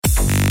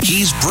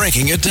He's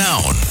breaking it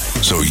down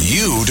so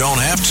you don't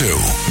have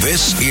to.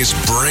 This is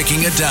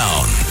Breaking It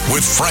Down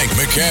with Frank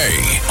McKay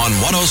on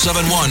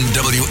 107.1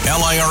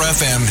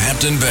 WLIR-FM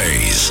Hampton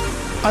Bays.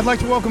 I'd like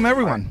to welcome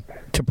everyone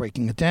to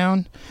Breaking It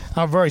Down.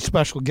 Our very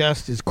special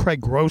guest is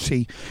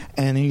Grossi,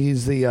 and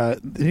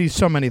he's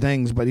so many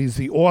things, but he's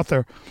the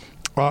author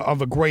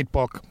of a great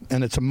book,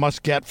 and it's a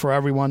must-get for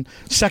everyone.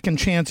 Second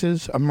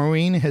Chances, a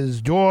Marine,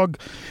 his dog,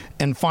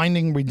 and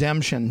Finding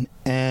Redemption.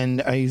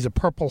 And he's a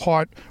Purple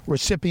Heart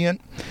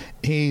recipient.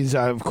 He's,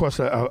 of course,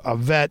 a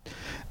vet.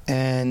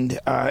 And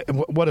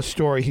what a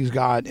story he's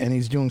got. And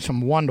he's doing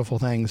some wonderful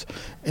things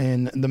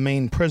in the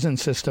Maine prison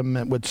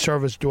system with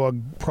service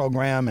dog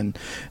program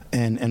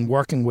and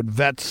working with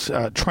vets,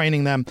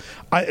 training them.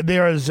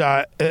 There's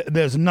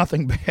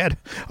nothing bad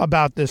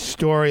about this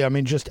story. I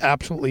mean, just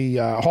absolutely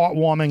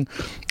heartwarming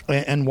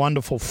and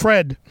wonderful.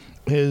 Fred,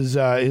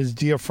 his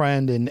dear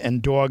friend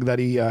and dog that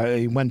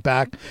he went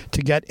back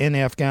to get in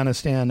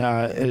Afghanistan.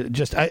 I'm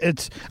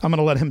going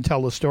to let him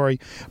tell the story.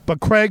 But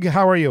Craig,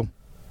 how are you?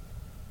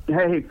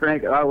 Hey,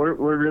 Frank. We're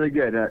really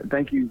good.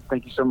 Thank you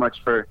so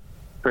much for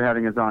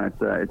having us on.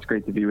 It's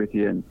great to be with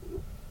you. And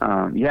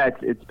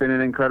it's been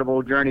an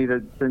incredible journey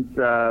that since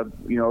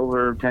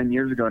over 10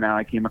 years ago now,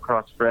 I came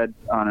across Fred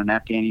on an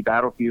Afghani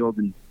battlefield,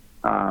 and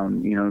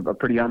a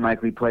pretty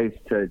unlikely place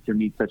to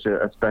meet such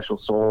a special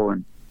soul,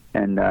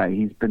 and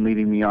he's been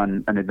leading me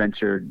on an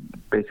adventure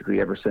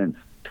basically ever since.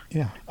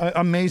 Yeah,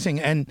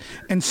 amazing, and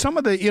some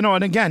of the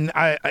and again,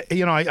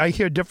 I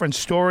hear different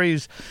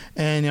stories,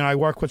 and I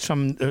work with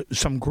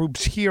some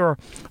groups here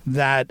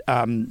that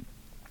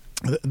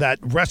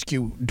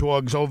rescue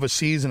dogs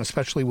overseas, and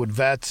especially with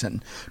vets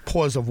and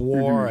paws of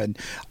war and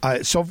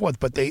so forth.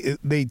 But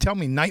they tell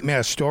me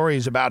nightmare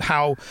stories about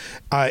how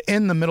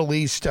in the Middle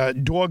East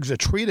dogs are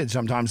treated.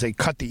 Sometimes they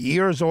cut the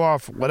ears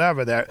off,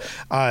 whatever. They're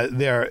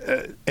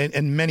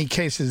in many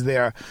cases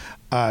they're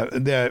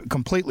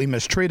completely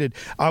mistreated.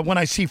 When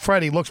I see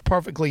Fred, he looks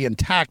perfectly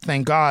intact.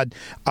 Thank God.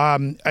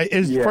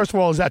 First of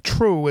all, is that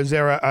true? Is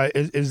there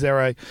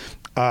a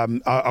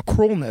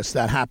cruelness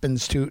that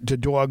happens to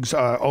dogs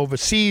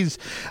overseas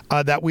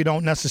that we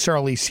don't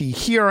necessarily see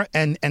here?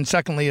 And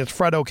secondly, is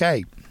Fred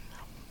okay?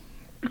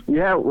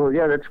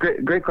 That's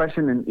great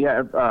question. And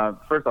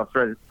first off,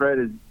 Fred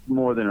is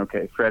more than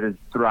okay. Fred is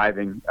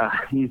thriving.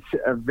 He's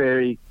a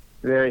very,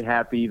 very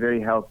happy, very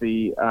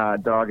healthy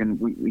dog, and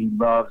he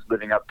loves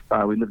living up.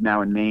 We live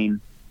now in Maine.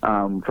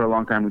 For a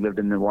long time, we lived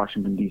in the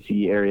Washington,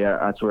 D.C. area.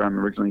 That's where I'm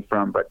originally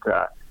from, but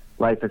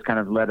life has kind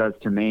of led us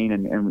to Maine,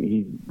 and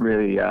he's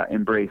really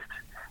embraced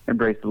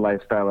the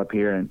lifestyle up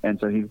here, and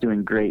so he's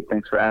doing great.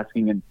 Thanks for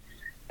asking.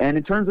 And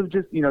in terms of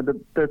just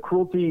the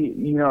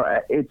cruelty,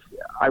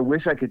 I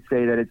wish I could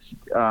say that it's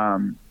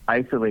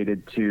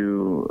isolated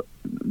to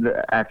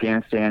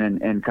Afghanistan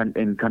and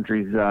in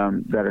countries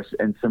that are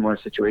in similar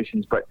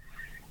situations, but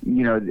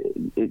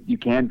you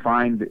can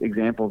find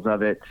examples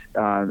of it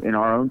in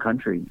our own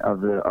country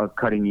of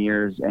cutting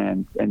ears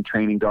and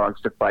training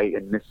dogs to fight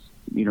and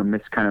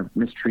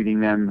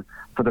mistreating them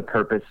for the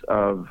purpose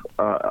of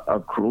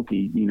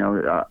cruelty,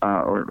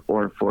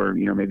 or for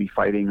maybe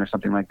fighting or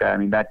something like that. I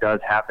mean, that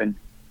does happen,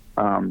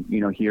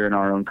 here in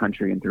our own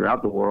country and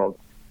throughout the world.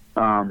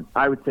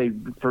 I would say,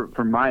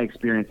 for my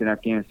experience in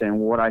Afghanistan,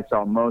 what I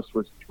saw most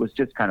was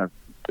just kind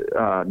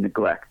of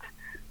neglect.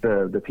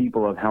 The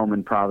people of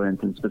Helmand Province,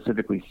 and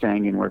specifically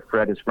Sangin, where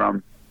Fred is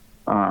from,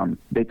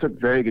 they took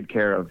very good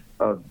care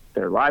of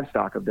their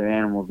livestock, of their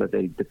animals that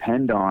they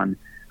depend on.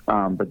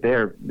 But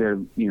they're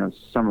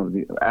some of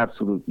the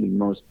absolutely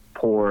most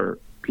poor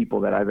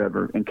people that I've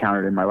ever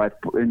encountered in my life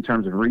in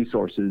terms of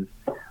resources.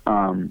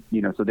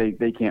 So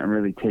they can't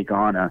really take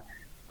on a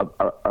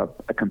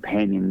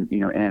companion,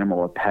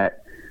 animal, a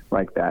pet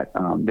like that.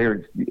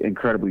 They're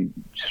incredibly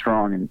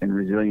strong and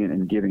resilient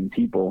and giving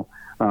people,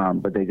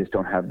 but they just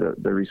don't have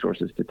the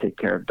resources to take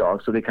care of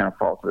dogs, so they kind of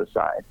fall to the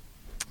side.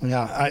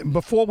 Yeah.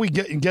 Before we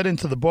get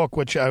into the book,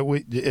 which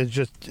is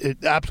just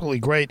absolutely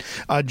great,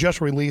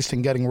 just released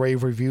and getting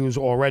rave reviews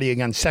already.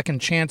 Again, Second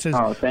Chances.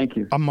 Oh, thank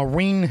you. A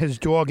Marine, his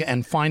dog,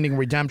 and Finding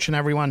Redemption.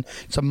 Everyone,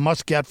 it's a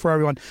must-get for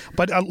everyone.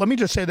 But let me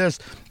just say this: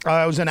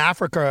 I was in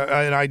Africa,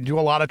 and I do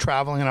a lot of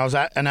traveling, and I was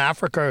in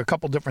Africa, a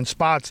couple different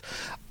spots,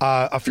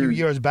 a few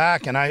years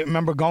back, and I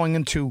remember going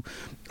into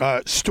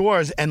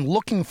stores and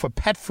looking for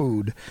pet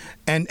food,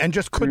 and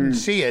just couldn't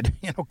see it,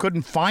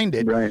 couldn't find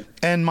it. Right.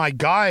 And my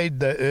guide,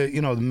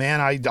 the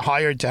man I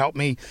hired to help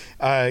me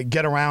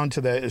get around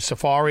to the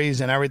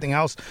safaris and everything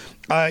else,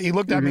 he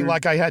looked at me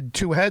like I had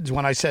two heads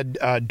when I said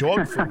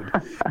dog food.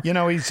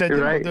 He said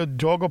right. The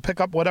dog will pick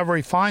up whatever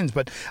he finds.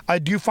 But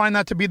do you find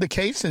that to be the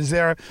case? Is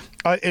there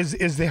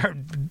is there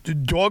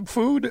dog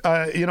food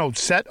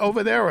set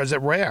over there, or is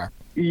it rare?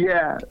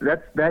 Yeah,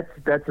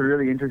 that's a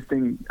really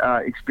interesting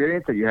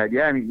experience that you had.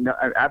 Yeah, I mean, no,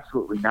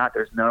 absolutely not.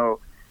 There's no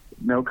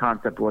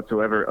concept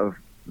whatsoever of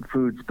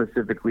food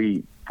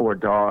specifically for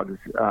dogs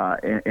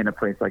in a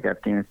place like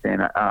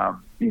Afghanistan.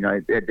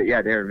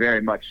 They're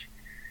very much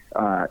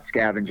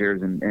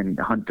scavengers and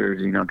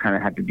hunters. Kind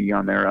of had to be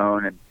on their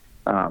own,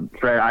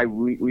 Fred,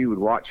 we would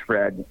watch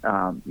Fred,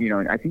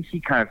 and I think he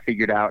kind of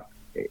figured out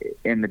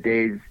in the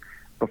days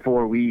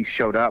before we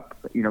showed up,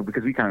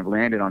 because we kind of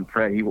landed on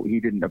Fred. He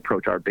didn't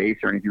approach our base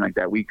or anything like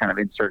that. We kind of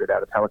inserted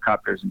out of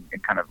helicopters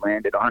and kind of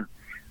landed on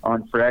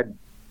Fred.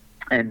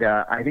 And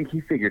I think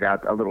he figured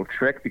out a little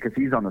trick because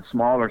he's on the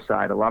smaller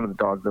side. A lot of the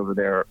dogs over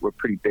there were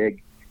pretty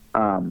big.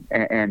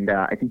 And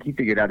I think he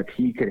figured out if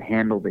he could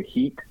handle the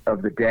heat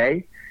of the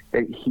day,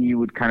 that he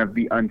would kind of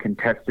be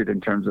uncontested in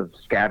terms of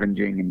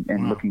scavenging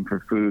and looking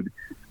for food.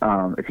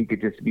 If he could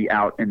just be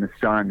out in the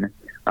sun,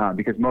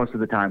 because most of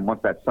the time,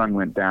 once that sun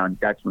went down,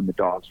 that's when the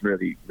dogs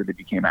really, really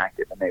became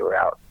active and they were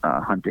out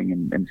hunting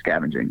and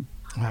scavenging.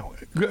 Wow.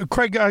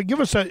 Craig, give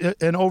us an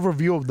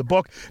overview of the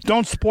book.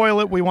 Don't spoil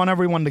it. We want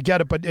everyone to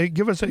get it, but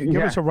give us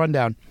a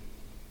rundown.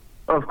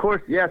 Of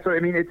course, yeah. So I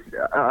mean, it's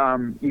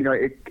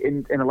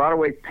it in a lot of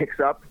ways picks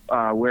up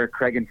where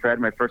Craig and Fred,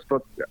 my first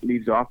book,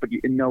 leaves off. But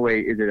in no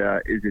way is it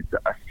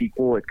a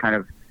sequel. It kind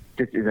of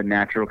just is a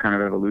natural kind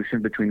of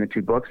evolution between the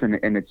two books, and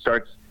it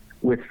starts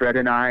with Fred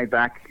and I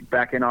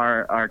back in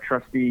our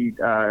trusty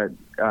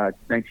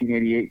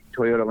 1988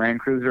 Toyota Land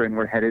Cruiser, and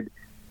we're headed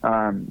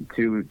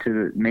to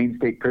the Maine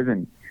State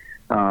Prison,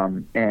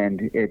 and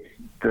it's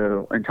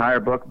the entire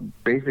book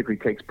basically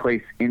takes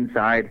place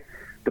inside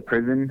the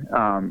prison,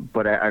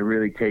 but I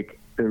really take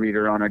the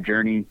reader on a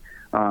journey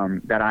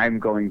that I'm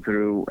going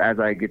through as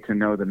I get to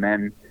know the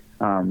men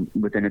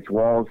within its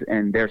walls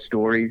and their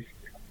stories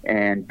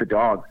and the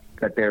dogs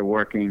that they're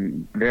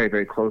working very,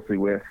 very closely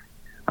with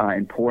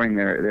and pouring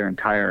their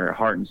entire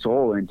heart and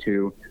soul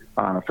into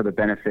for the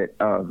benefit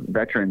of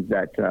veterans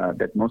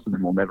that most of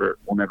them will never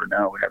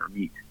know, will never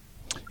meet.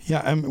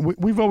 Yeah, and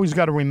we've always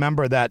got to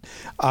remember that.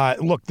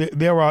 Look,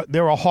 there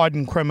are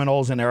hardened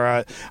criminals, and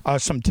there are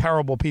some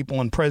terrible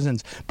people in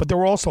prisons, but there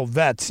are also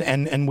vets,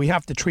 and we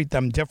have to treat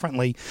them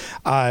differently,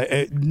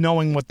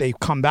 knowing what they've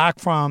come back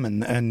from,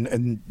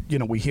 and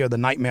we hear the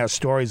nightmare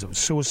stories of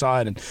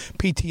suicide and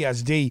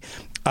PTSD.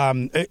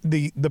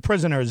 The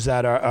prisoners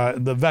that are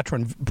the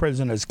veteran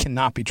prisoners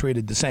cannot be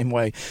treated the same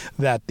way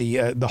that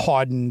the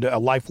hardened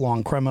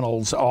lifelong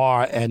criminals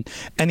are, and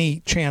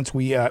any chance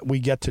we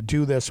get to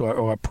do this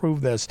or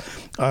approve this,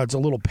 it's a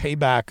little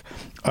payback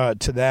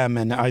to them,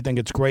 and I think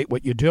it's great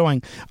what you're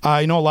doing.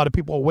 I know a lot of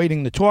people are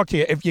waiting to talk to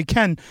you. If you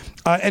can,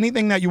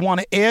 anything that you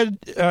want to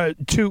add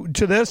to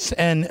this,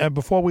 and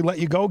before we let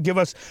you go, give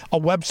us a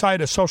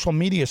website, a social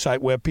media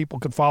site where people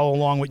could follow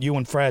along with you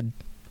and Fred.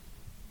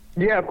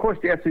 Yeah, of course.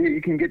 Yeah, so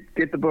you can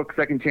get the book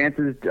Second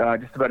Chances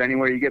just about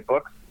anywhere you get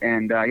books.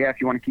 And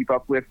if you want to keep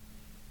up with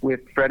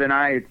Fred and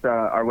I, it's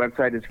our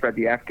website is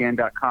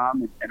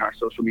fredtheafghan.com, and our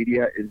social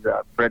media is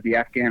Fred the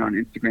Afghan on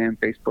Instagram,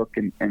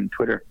 Facebook, and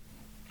Twitter.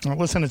 Well,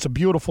 listen, it's a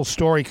beautiful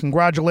story.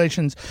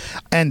 Congratulations,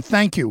 and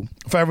thank you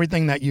for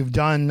everything that you've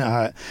done.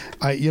 The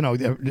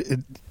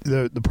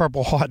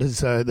Purple Heart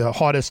is the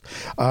hardest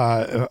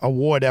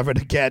award ever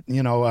to get,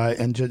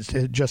 and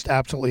just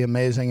absolutely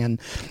amazing.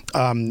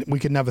 And we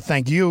can never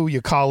thank you,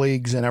 your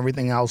colleagues, and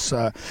everything else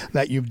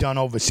that you've done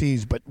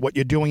overseas. But what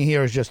you're doing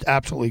here is just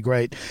absolutely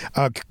great.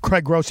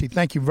 Craig Grossi,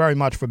 thank you very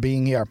much for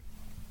being here.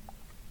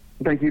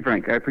 Thank you,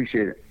 Frank. I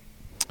appreciate it.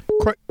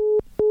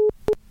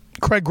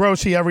 Craig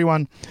Grossi,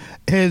 everyone.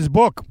 His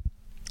book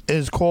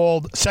is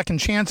called Second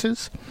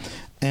Chances,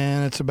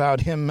 and it's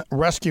about him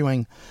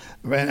rescuing.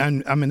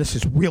 And I mean, this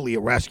is really a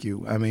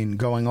rescue. I mean,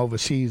 going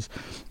overseas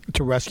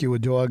to rescue a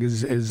dog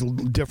is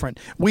different.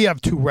 We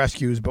have two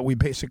rescues, but we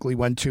basically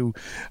went to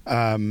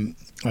the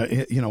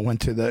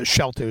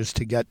shelters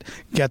to get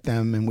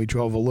them, and we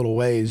drove a little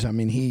ways. I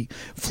mean, he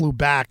flew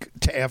back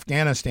to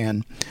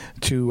Afghanistan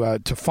to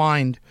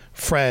find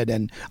Fred.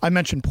 And I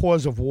mentioned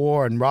Paws of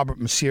War and Robert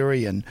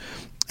Masiri and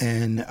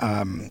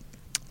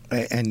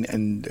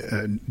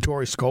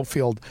Dory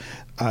Schofield,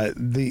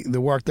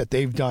 the work that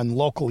they've done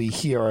locally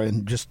here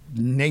and just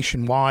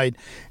nationwide,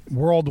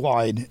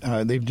 worldwide,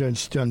 they've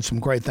just done some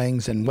great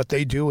things. And what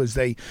they do is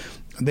they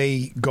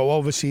go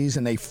overseas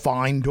and they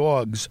find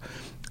dogs,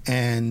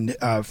 and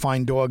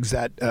find dogs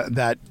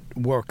that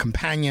were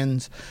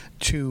companions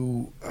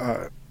to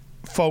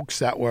folks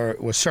that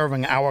were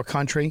serving our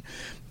country.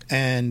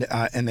 And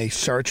they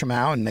search them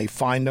out and they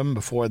find them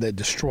before they're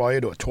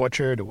destroyed or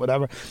tortured or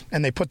whatever,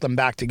 and they put them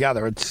back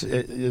together. It's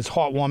as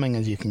heartwarming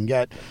as you can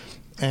get,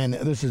 and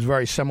this is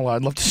very similar.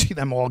 I'd love to see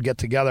them all get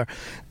together,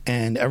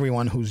 and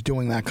everyone who's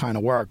doing that kind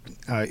of work.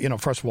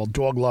 First of all,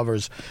 dog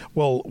lovers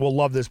will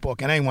love this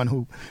book, and anyone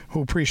who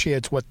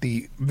appreciates what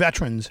the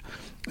veterans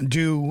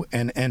do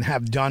and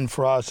have done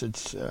for us.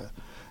 It's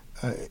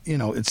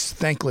it's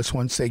thankless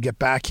once they get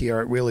back here.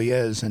 It really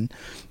is, and.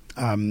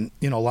 A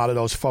lot of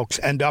those folks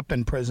end up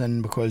in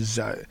prison because,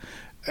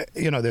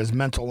 there's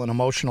mental and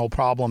emotional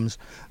problems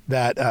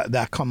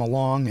that come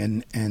along,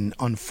 and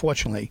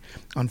unfortunately,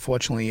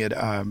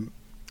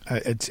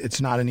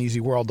 it's not an easy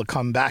world to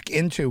come back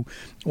into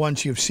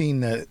once you've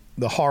seen the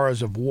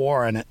horrors of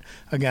war. And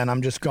again,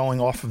 I'm just going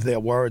off of their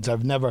words.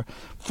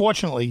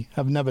 Fortunately,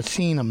 have never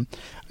seen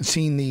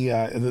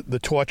the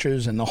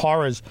tortures and the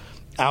horrors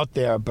out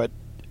there, but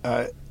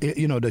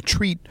to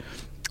treat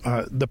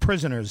the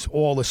prisoners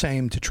all the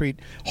same, to treat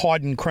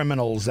hardened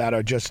criminals that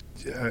are just,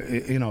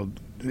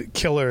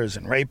 killers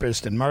and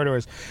rapists and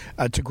murderers,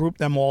 to group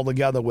them all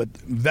together with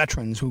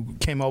veterans who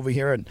came over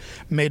here and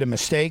made a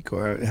mistake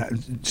or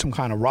had some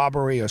kind of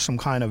robbery or some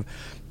kind of,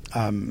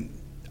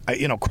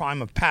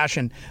 crime of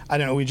passion. I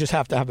don't know. We just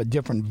have to have a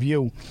different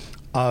view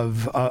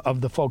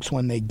of the folks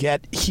when they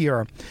get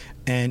here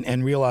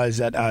and realize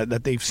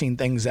that they've seen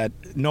things that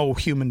no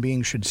human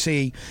being should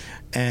see,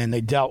 and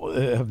they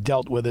have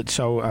dealt with it.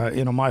 So,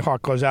 my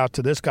heart goes out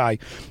to this guy.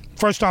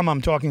 First time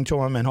I'm talking to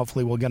him, and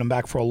hopefully we'll get him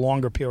back for a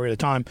longer period of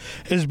time.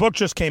 His book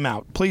just came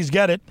out. Please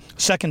get it.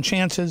 Second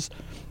Chances,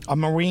 A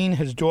Marine,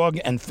 His Dog,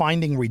 and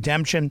Finding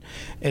Redemption.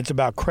 It's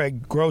about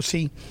Craig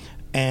Grossi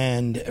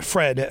and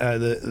Fred,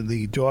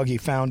 the dog he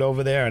found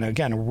over there. And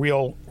again, a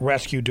real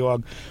rescue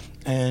dog.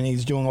 And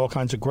he's doing all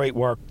kinds of great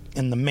work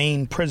in the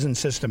main prison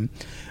system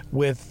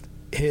with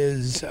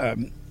his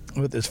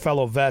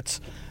fellow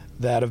vets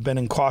that have been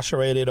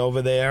incarcerated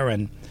over there.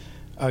 And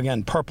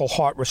again, Purple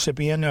Heart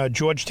recipient,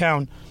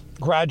 Georgetown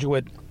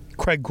graduate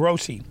Craig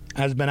Grossi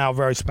has been our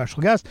very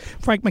special guest.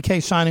 Frank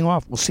McKay signing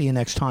off. We'll see you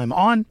next time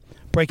on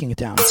Breaking It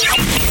Down.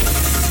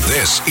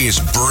 This is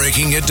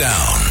Breaking It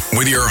Down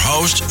with your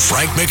host,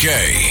 Frank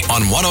McKay,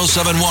 on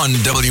 107.1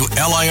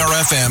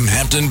 WLIR-FM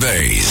Hampton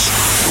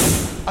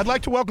Bays. I'd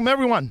like to welcome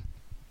everyone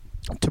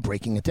to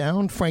Breaking It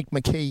Down. Frank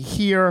McKay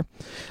here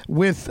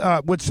with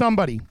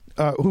somebody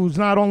who's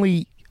not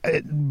only,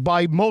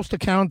 by most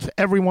accounts,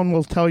 everyone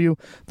will tell you,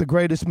 the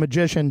greatest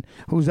magician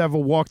who's ever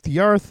walked the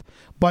earth.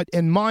 But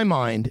in my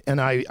mind, and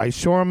I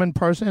saw him in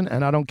person,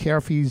 and I don't care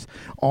if he's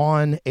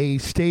on a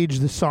stage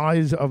the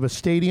size of a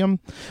stadium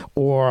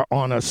or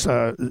on a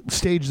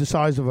stage the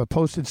size of a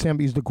postage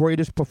stamp, he's the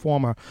greatest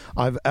performer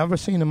I've ever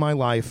seen in my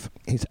life.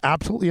 He's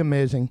absolutely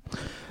amazing.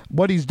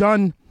 What he's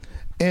done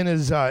in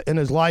his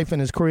life and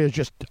his career is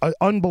just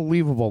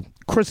unbelievable.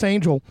 Criss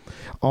Angel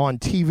on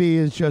TV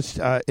is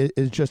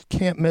just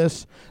can't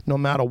miss, no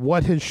matter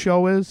what his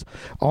show is.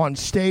 On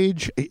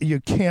stage, you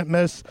can't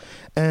miss.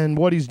 And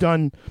what he's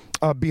done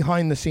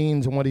behind the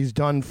scenes and what he's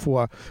done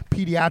for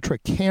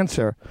pediatric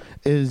cancer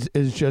is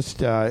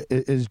just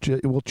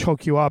it will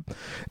choke you up.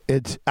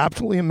 It's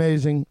absolutely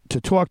amazing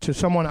to talk to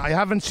someone I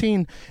haven't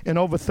seen in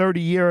over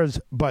 30 years,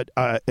 but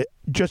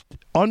just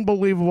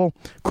unbelievable.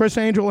 Criss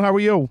Angel, how are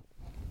you?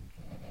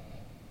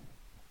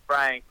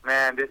 Frank,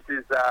 man, this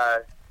is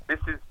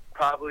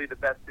probably the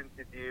best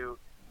interview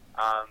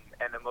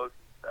and the most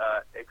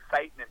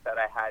excitement that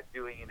I had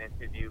doing an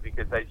interview,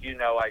 because, as you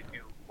know, I do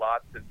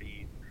lots of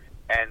these,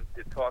 and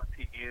to talk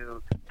to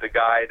you, the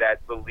guy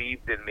that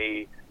believed in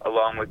me,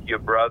 along with your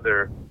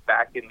brother,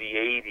 back in the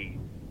 80s,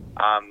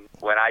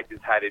 when I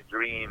just had a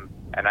dream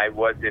and I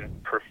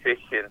wasn't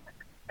proficient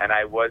and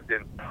I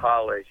wasn't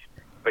polished,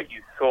 but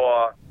you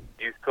saw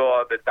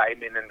the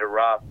diamond in the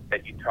rough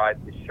that you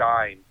tried to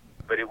shine,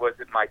 but it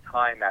wasn't my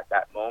time at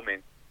that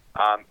moment.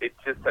 It's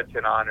just such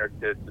an honor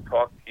to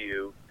talk to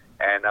you,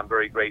 and I'm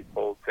very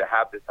grateful to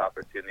have this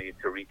opportunity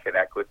to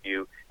reconnect with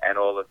you and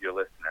all of your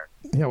listeners.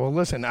 Yeah, well,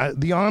 listen,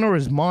 the honor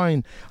is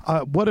mine.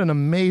 What an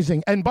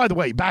amazing... And by the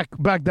way, back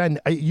then,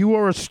 you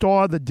were a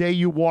star the day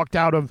you walked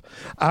out of...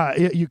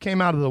 you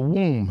came out of the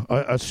womb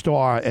a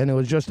star, and it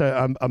was just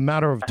a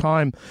matter of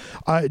time.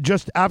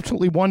 Just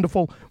absolutely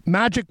wonderful.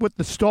 Magic with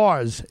the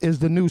Stars is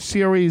the new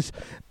series,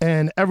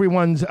 and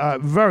everyone's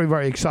very,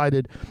 very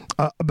excited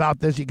about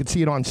this. You can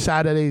see it on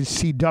Saturday's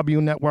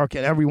CW network,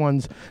 and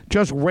everyone's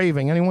just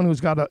raving. Anyone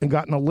who's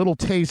gotten a little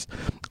taste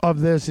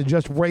of this is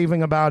just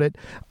raving about it.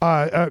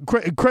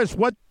 Criss,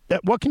 what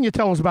can you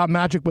tell us about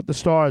Magic with the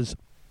Stars?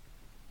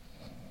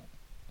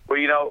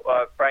 Well,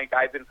 Frank,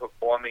 I've been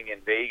performing in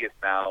Vegas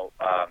now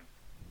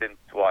since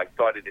I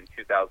started in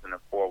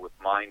 2004 with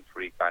Mind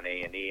Freak on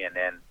A&E, and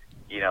then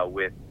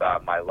with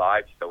my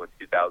live show in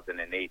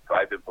 2008. So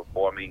I've been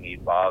performing,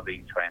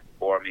 evolving,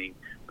 transforming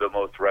the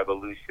most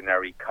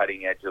revolutionary,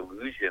 cutting-edge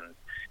illusions.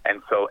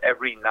 And so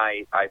every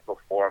night I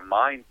perform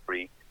Mind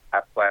Freak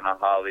at Planet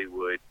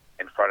Hollywood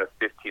in front of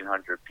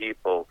 1,500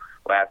 people,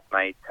 last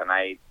night,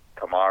 tonight,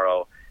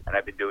 tomorrow, and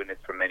I've been doing this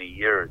for many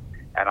years.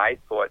 And I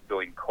thought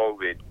during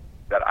COVID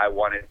that I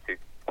wanted to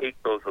take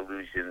those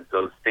illusions,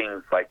 those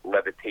things like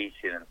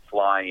levitation and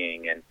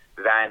flying and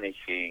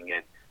vanishing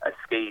and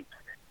escapes,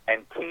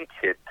 and teach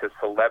it to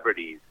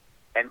celebrities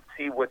and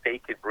see what they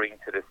could bring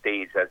to the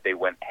stage as they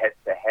went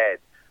head-to-head,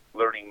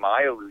 learning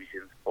my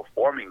illusions,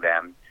 performing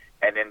them,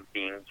 and then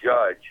being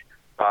judged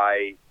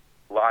by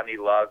Lonnie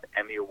Love,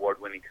 Emmy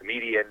Award-winning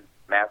comedian,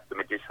 master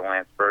magician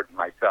Lance Bird, and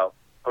myself,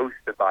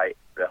 hosted by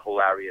the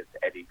hilarious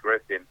Eddie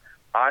Griffin,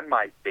 on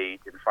my stage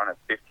in front of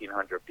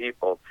 1,500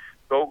 people.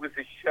 So it was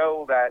a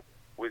show that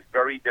was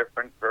very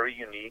different, very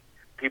unique.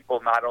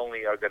 People not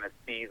only are going to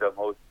see the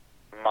most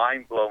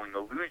mind-blowing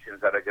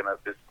illusions that are going to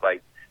just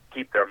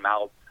keep their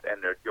mouths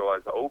and their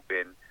jaws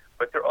open,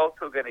 but they're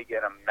also going to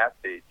get a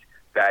message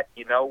that,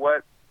 you know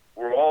what,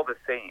 we're all the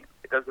same.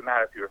 It doesn't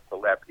matter if you're a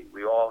celebrity.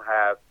 We all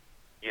have,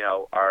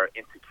 our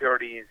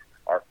insecurities,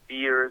 our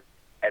fears,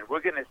 and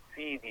we're going to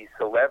see these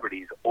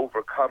celebrities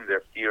overcome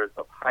their fears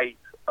of heights,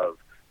 of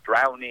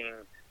drowning,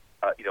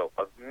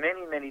 of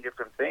many, many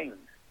different things.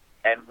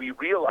 And we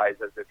realize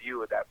as a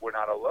viewer that we're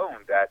not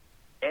alone, that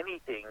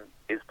anything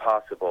is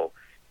possible.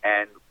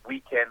 And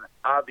we can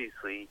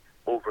obviously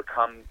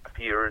overcome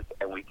fears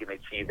and we can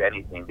achieve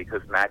anything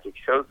because magic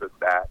shows us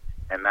that.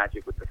 And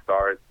Magic with the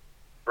Stars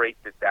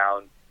breaks it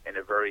down in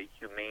a very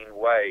humane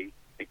way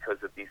because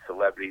of these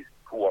celebrities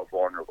who are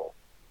vulnerable.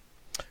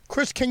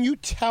 Criss, can you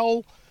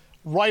tell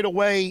right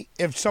away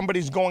if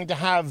somebody's going to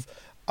have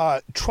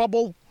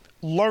trouble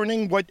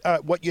learning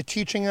what you're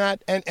teaching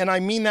at? And I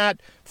mean that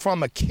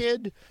from a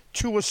kid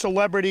to a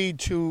celebrity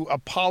to a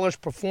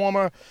polished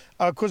performer,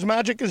 because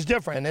magic is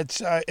different.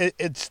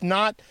 It's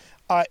not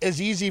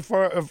as easy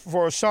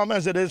for some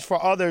as it is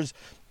for others.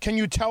 Can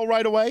you tell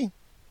right away?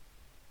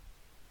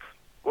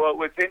 Well,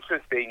 what's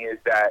interesting is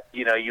that,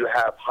 you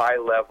have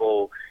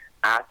high-level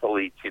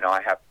athletes.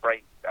 I have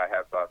Frank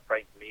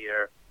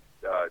Mir,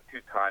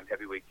 two-time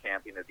heavyweight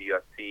champion of the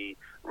UFC,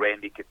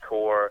 Randy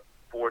Couture,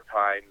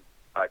 four-time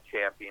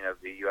champion of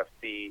the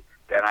UFC.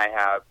 Then I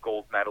have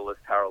gold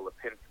medalist Harold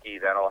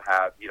Lipinski. Then I'll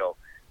have,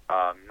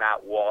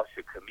 Matt Walsh,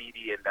 a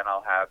comedian. Then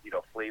I'll have,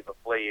 Flavor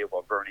Flav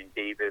or Vernon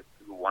Davis,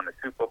 who won a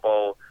Super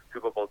Bowl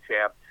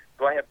champ.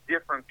 So I have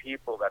different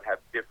people that have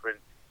different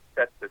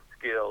sets of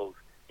skills,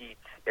 each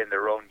in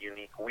their own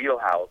unique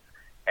wheelhouse.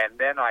 And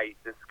then I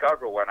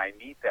discover when I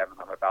meet them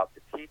and I'm about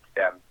to teach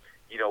them,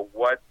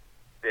 what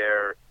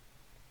their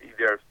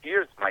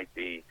fears might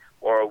be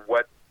or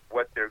what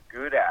they're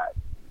good at.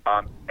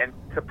 And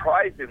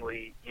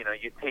surprisingly,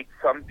 you take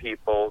some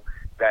people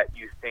that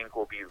you think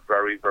will be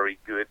very, very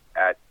good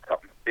at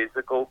something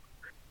physical,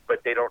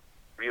 but they don't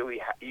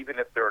really, even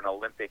if they're an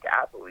Olympic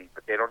athlete,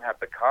 but they don't have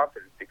the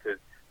confidence because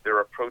they're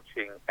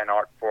approaching an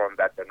art form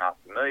that they're not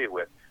familiar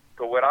with.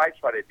 So what I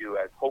try to do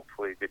as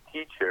hopefully the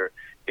teacher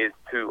is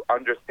to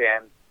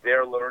understand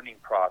their learning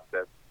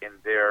process in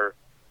their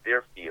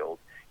field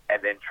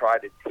and then try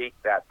to take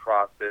that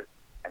process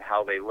and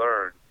how they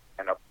learn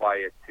and apply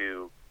it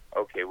to,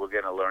 okay, we're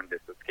going to learn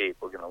this escape.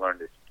 We're going to learn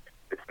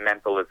this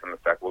mentalism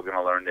effect. We're going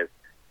to learn this,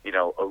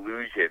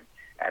 illusion.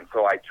 And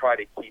so I try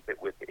to keep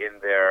it within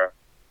their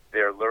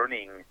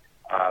learning,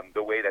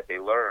 the way that they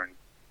learn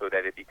so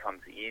that it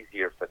becomes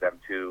easier for them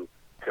to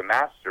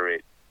master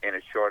it in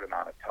a short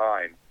amount of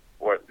time,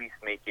 or at least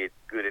make it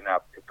good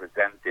enough to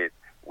present it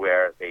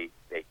where they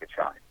could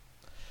shine.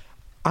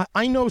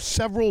 I know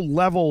several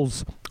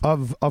levels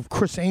of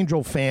Criss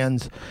Angel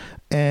fans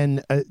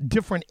and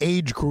different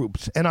age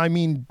groups. And I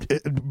mean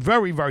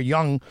very, very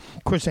young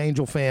Criss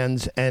Angel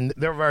fans, and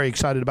they're very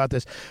excited about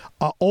this.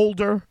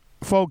 Older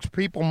folks,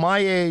 people my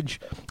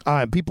age,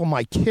 people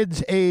my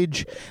kids'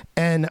 age,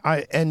 and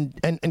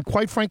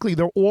quite frankly,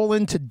 they're all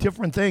into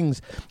different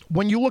things.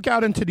 When you look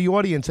out into the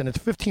audience, and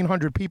it's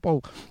 1,500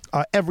 people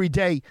every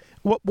day,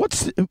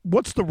 what's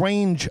the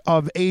range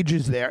of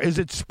ages there? Is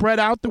it spread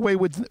out the way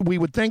we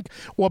would think,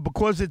 or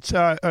because it's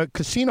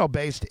casino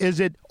based,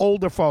 is it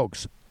older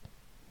folks?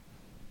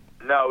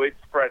 No,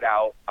 it's spread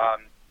out.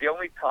 The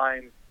only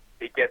time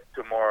it gets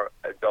to more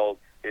adults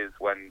is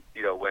when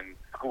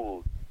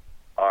schools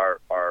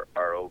are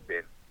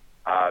open,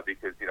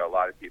 because a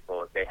lot of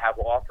people, if they have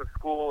off of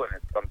school and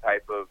it's some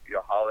type of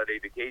holiday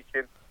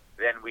vacation,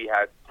 then we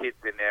have kids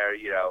in there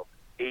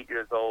 8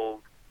 years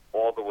old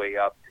all the way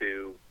up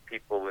to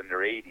people in their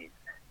 80s.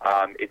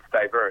 It's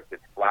diverse.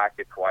 It's black,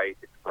 it's white,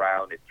 it's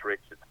brown, it's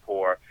rich, it's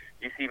poor.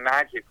 You see,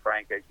 magic,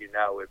 Frank, as you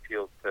know,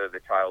 appeals to the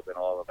child in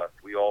all of us.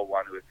 We all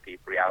want to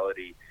escape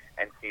reality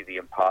and see the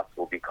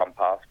impossible become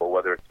possible,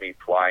 whether it's me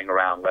flying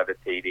around,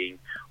 levitating,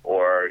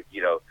 or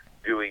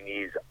doing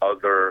these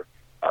other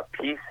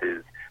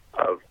pieces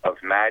of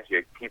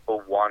magic.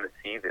 People want to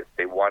see this.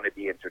 They want to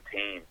be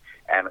entertained.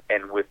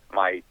 And with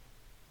my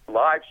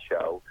live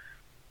show,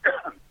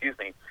 excuse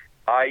me,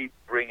 I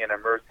bring an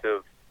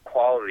immersive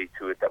quality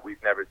to it that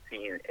we've never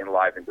seen in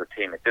live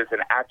entertainment. There's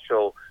an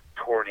actual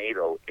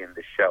tornado in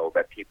the show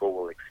that people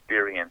will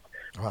experience.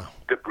 Wow.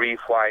 Debris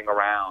flying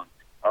around,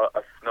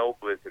 a snow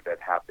blizzard that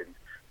happens.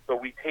 So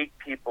we take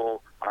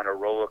people on a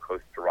roller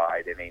coaster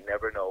ride, and they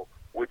never know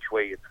which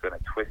way it's going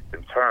to twist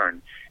and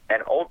turn.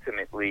 And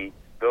ultimately,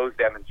 those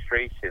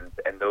demonstrations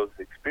and those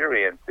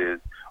experiences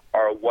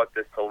are what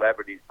the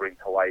celebrities bring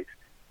to life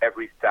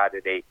every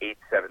Saturday, 8,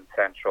 7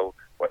 Central,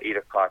 or 8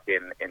 o'clock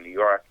in New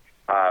York,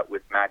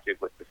 with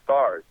Magic with the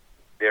Stars.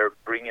 They're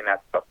bringing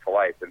that stuff to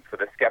life. And for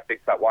the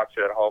skeptics that watch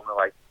it at home, they're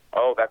like,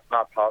 oh, that's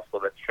not possible,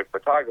 that's trick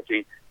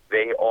photography.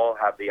 They all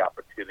have the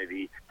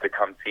opportunity to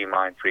come see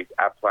Mind Freak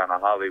at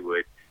Planet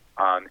Hollywood,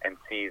 and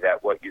see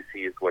that what you see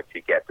is what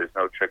you get. There's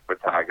no trick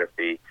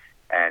photography,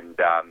 and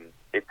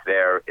it's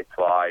there, it's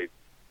live,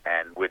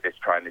 and we're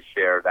just trying to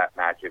share that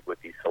magic with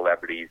these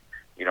celebrities,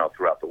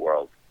 throughout the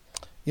world.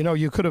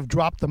 You could have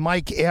dropped the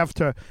mic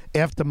after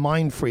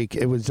Mind Freak.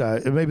 It was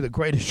maybe the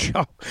greatest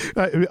show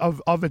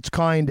of its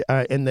kind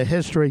in the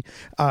history.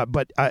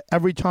 But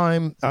every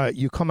time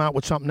you come out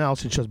with something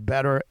else, it's just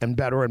better and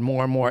better and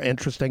more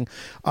interesting.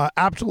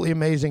 Absolutely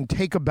amazing.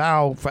 Take a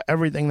bow for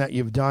everything that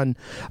you've done.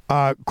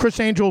 Criss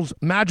Angel's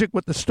Magic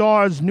with the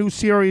Stars, new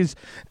series,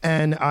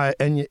 and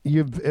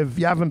if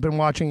you haven't been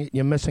watching it,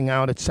 you're missing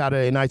out. It's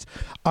Saturday nights.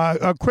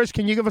 Criss,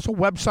 can you give us a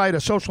website,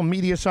 a social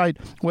media site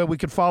where we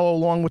could follow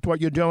along with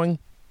what you're doing?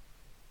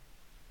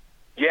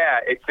 Yeah,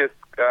 it's just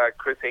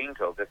Criss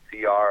Angel, just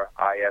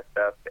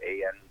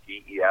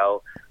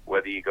CRISSANGEL.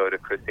 Whether you go to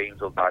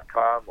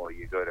ChrissAngel.com or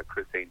you go to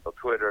Criss Angel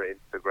Twitter,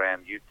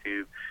 Instagram,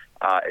 YouTube,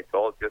 it's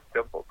all just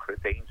simple, Criss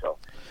Angel.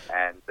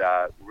 And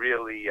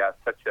really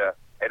such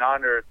an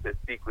honor to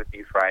speak with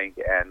you, Frank,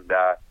 and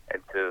to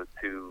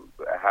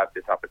have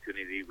this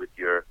opportunity with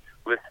your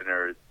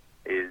listeners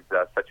is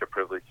such a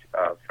privilege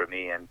for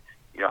me. And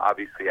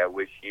obviously, I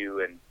wish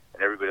you and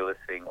everybody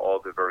listening all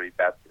the very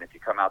best. And if you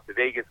come out to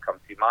Vegas, come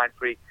see Mind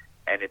Freak.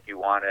 And if you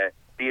want to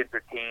be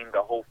entertained,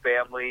 the whole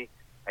family,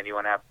 and you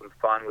want to have some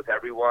fun with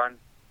everyone,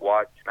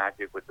 watch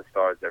Magic with the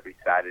Stars every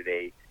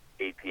Saturday,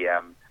 8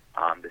 p.m.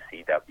 on the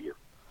CW.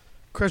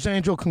 Criss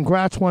Angel,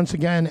 congrats once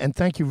again, and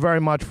thank you very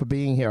much for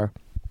being here.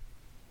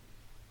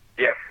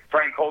 Yes,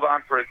 Frank, hold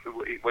on for it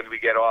when we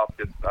get off.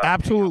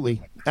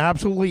 Absolutely.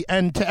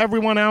 And to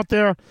everyone out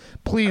there,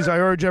 please, I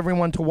urge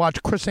everyone to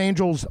watch Criss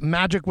Angel's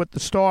Magic with the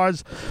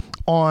Stars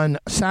on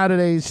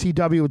Saturdays,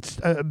 CW. It's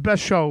the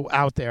best show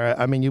out there.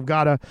 I mean, you've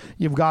got to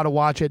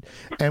watch it.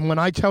 And when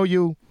I tell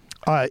you,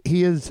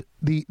 he is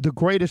the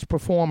greatest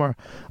performer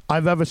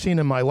I've ever seen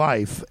in my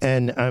life,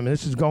 and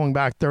this is going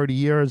back 30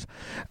 years,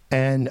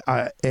 and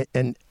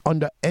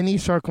under any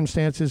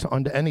circumstances,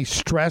 under any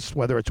stress,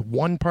 whether it's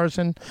one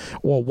person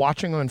or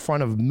watching him in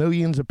front of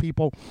millions of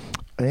people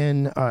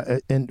in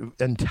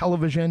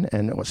television,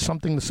 and it was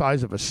something the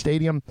size of a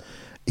stadium,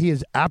 he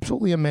is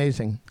absolutely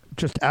amazing.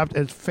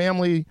 His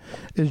family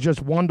is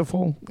just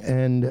wonderful,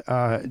 and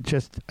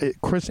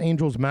Criss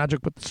Angel's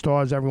Magic with the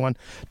Stars, everyone.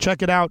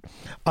 Check it out.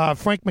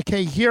 Frank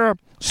McKay here,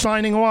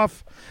 signing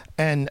off,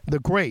 and the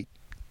great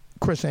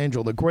Criss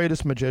Angel, the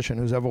greatest magician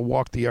who's ever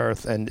walked the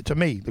earth, and to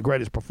me, the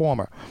greatest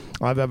performer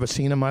I've ever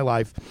seen in my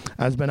life,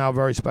 has been our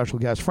very special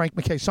guest. Frank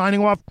McKay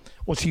signing off.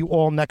 We'll see you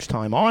all next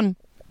time on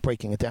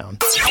Breaking It Down.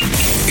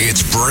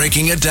 It's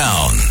Breaking It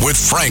Down with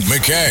Frank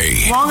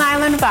McKay. Long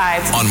Island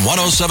Vibes. On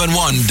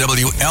 107.1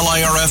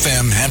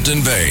 WLIR-FM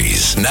Hampton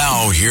Bays.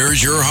 Now,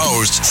 here's your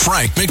host,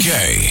 Frank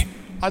McKay.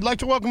 I'd like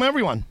to welcome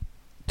everyone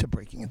to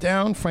Breaking It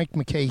Down. Frank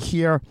McKay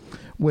here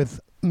with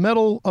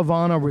Medal of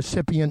Honor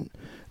recipient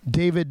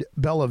David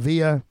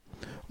Bellavia.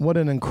 What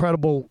an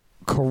incredible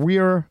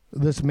career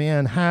this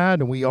man had,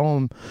 and we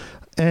owe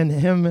him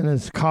and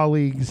his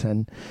colleagues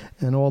and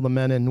all the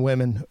men and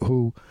women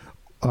who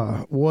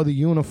wore the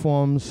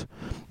uniforms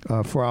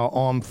for our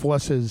armed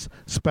forces,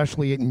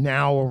 especially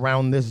now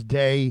around this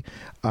day,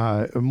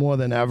 more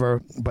than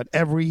ever. But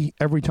every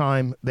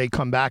time they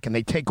come back and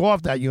they take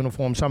off that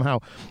uniform, somehow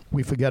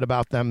we forget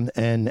about them,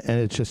 and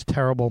it's just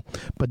terrible.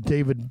 But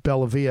David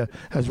Bellavia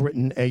has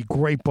written a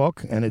great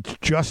book, and it's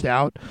just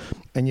out.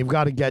 And you've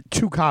got to get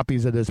 2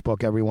 copies of this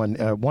book, everyone.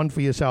 One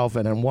for yourself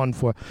and then one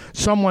for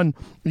someone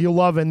you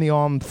love in the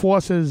armed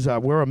forces.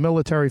 We're a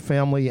military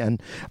family,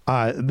 and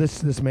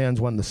this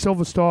man's won the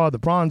Silver Star, the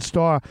Bronze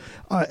Star,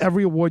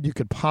 every award you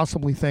could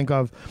possibly think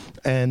of.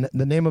 And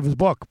the name of his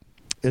book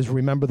is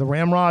Remember the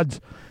Ramrods,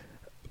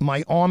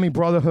 My Army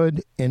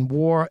Brotherhood in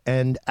War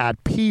and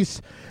at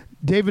Peace.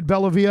 David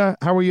Bellavia,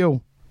 how are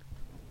you?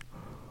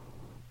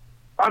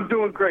 I'm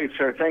doing great,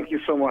 sir. Thank you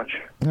so much.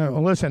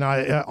 Well, listen,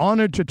 I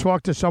honored to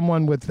talk to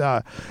someone with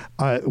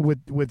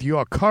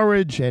your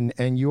courage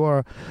and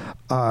your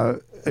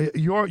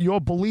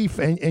belief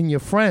and your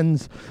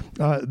friends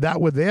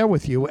that were there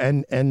with you,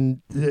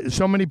 and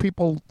so many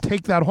people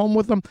take that home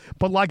with them.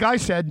 But like I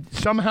said,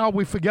 somehow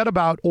we forget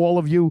about all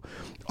of you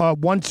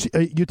once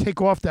you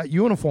take off that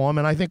uniform,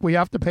 and I think we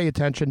have to pay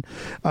attention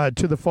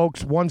to the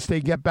folks once they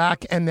get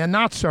back and they're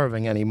not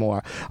serving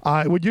anymore.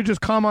 Would you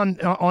just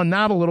comment on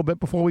that a little bit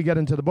before we get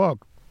into the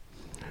book?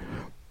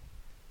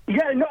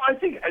 Yeah, no, I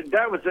think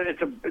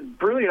it's a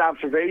brilliant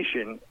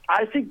observation.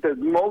 I think the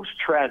most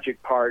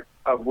tragic part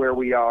of where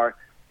we are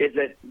is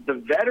that the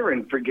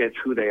veteran forgets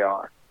who they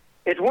are.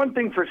 It's one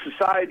thing for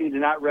society to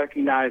not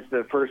recognize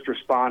the first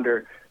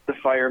responder, the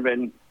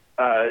fireman,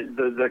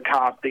 the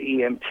cop, the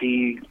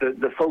EMT,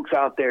 the folks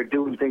out there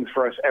doing things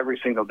for us every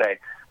single day.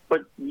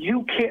 But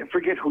you can't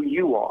forget who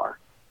you are.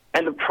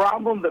 And the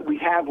problem that we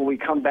have when we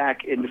come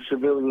back in the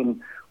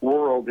civilian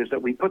world is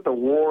that we put the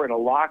war in a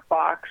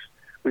lockbox.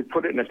 We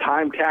put it in a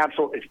time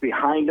capsule. It's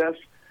behind us.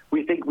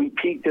 We think we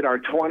peaked in our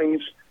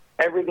 20s.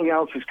 Everything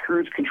else is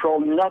cruise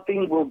control.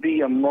 Nothing will be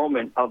a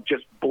moment of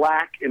just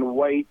black and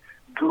white,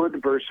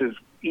 good versus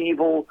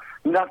evil.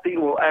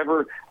 Nothing will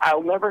ever,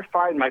 I'll never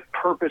find my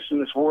purpose in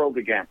this world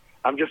again.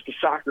 I'm just a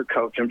soccer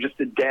coach. I'm just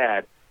a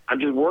dad.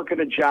 I'm just working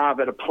a job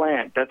at a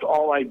plant. That's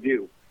all I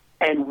do.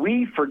 And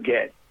we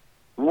forget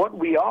what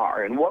we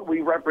are and what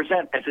we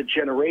represent as a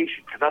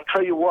generation. Because I'll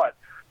tell you what,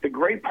 the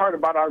great part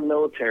about our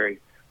military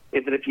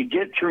is that if you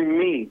get through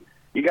me,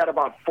 You got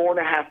about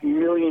 4.5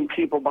 million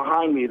people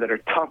behind me that are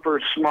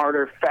tougher,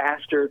 smarter,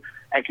 faster,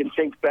 and can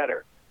think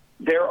better.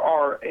 There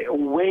are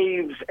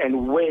waves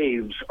and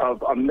waves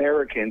of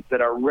Americans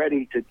that are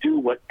ready to do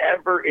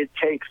whatever it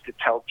takes to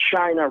tell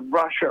China,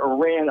 Russia,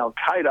 Iran,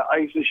 Al-Qaeda,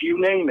 ISIS,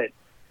 you name it.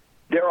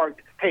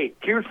 Hey,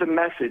 here's the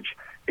message.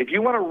 If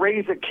you want to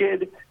raise a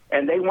kid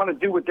and they want to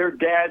do what their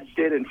dads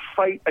did and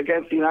fight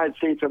against the United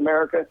States of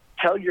America,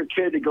 tell your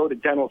kid to go to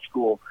dental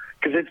school,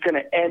 because it's going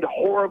to end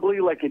horribly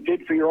like it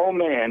did for your old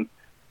man.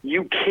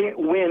 You can't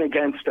win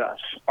against us.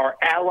 Our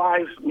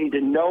allies need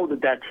to know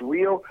that that's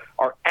real.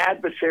 Our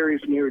adversaries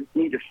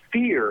need to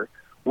fear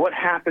what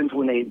happens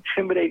when they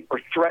intimidate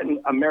or threaten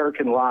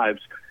American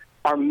lives.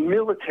 Our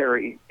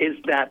military is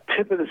that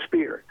tip of the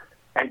spear.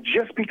 And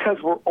just because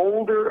we're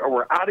older or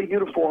we're out of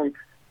uniform,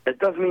 that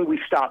doesn't mean we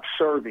stop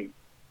serving.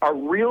 Our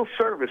real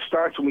service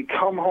starts when we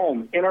come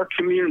home in our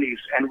communities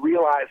and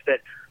realize that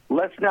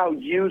let's now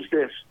use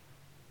this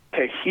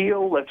to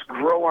heal, let's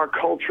grow our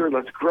culture,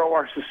 let's grow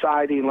our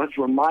society, and let's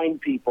remind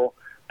people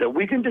that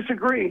we can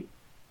disagree,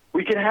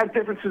 we can have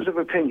differences of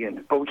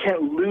opinion, but we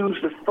can't lose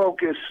the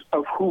focus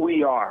of who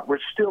we are. We're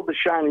still the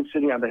shining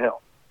city on the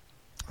hill.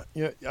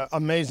 Yeah,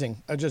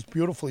 amazing. Just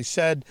beautifully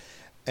said,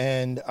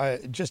 and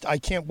I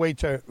can't wait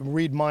to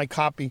read my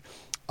copy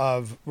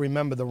of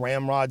Remember the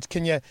Ramrods.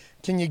 Can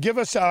you give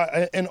us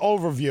an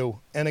overview?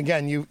 And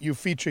again, you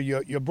feature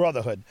your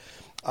brotherhood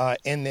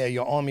in there,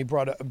 your Army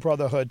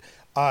brotherhood.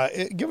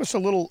 Give us a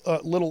little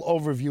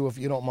overview, if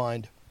you don't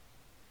mind.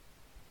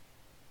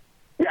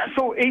 Yeah,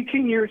 so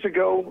 18 years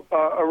ago,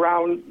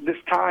 around this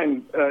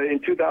time in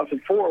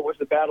 2004, was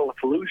the Battle of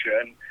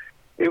Fallujah, and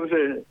it was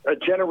a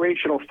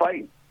generational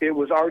fight. It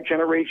was our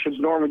generation's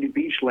Normandy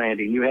Beach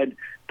landing. You had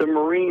the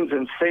Marines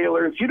and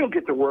sailors. You don't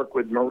get to work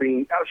with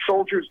Marines.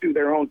 Soldiers do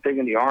their own thing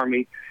in the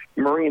Army.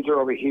 Marines are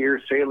over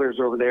here, sailors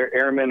are over there,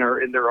 airmen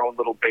are in their own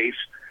little base.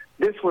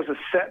 This was a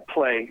set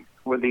play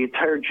with the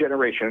entire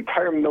generation,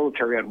 entire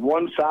military on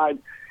one side,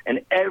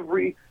 and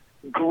every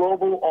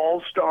global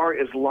all-star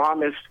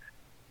Islamist,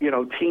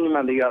 team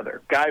on the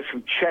other. Guys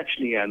from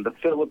Chechnya and the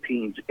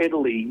Philippines,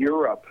 Italy,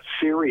 Europe,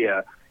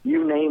 Syria,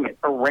 you name it,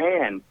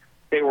 Iran.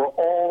 They were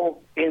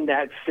all in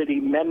that city.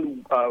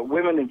 Men,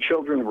 women, and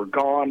children were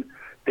gone.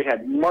 They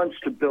had months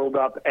to build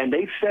up, and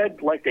they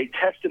said, like they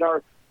tested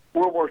our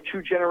World War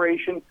II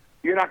generation,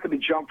 you're not going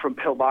to jump from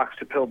pillbox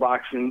to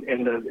pillbox in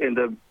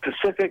the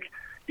Pacific.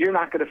 You're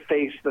not going to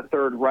face the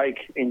Third Reich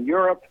in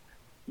Europe.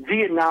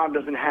 Vietnam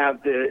doesn't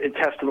have the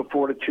intestinal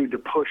fortitude to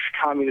push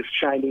communist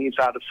Chinese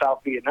out of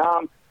South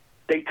Vietnam.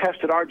 They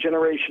tested our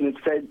generation and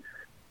said,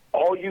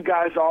 all you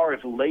guys are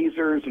is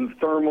lasers and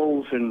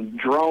thermals and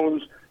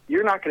drones.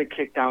 You're not going to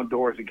kick down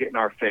doors and get in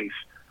our face.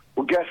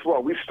 Well, guess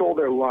what? We stole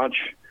their lunch.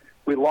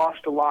 We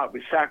lost a lot.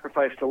 We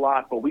sacrificed a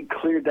lot, but we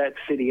cleared that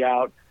city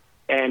out,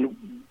 and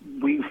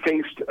we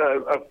faced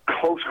a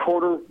close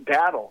quarter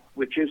battle,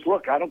 which is,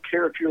 look, I don't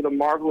care if you're the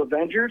Marvel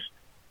Avengers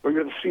or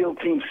you're the SEAL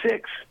Team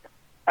 6.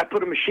 I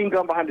put a machine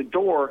gun behind the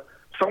door,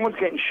 someone's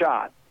getting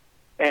shot.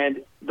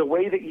 And the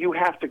way that you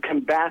have to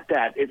combat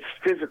that, it's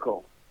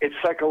physical, it's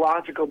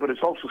psychological, but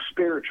it's also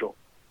spiritual.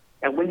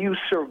 And when you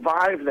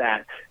survive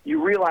that,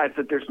 you realize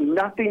that there's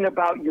nothing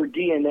about your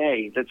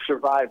DNA that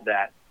survived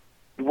that.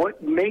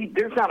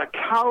 There's not a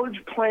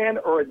college plan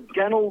or a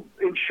dental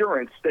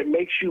insurance that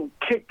makes you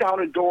kick down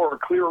a door or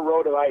clear a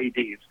road of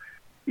IEDs.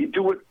 You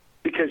do it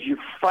because you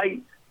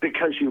fight,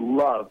 because you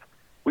love.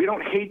 We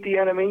don't hate the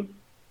enemy.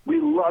 We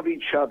love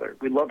each other.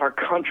 We love our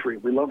country.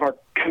 We love our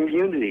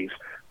communities.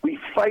 We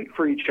fight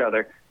for each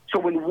other. So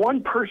when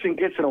one person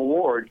gets an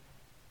award,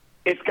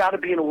 it's got to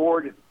be an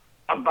award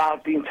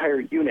about the entire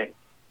unit.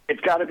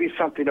 It's got to be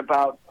something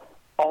about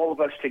all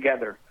of us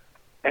together.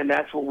 And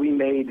that's what we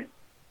made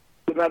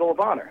the Medal of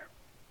Honor.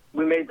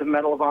 We made the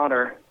Medal of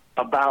Honor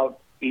about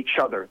each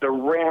other. The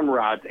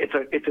Ramrods,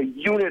 it's a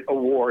unit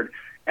award,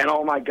 and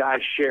all my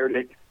guys shared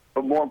it.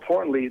 But more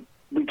importantly,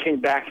 we came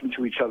back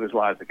into each other's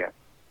lives again.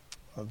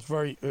 It's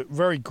very,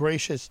 very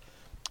gracious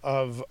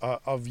of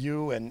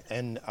you,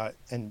 and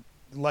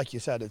like you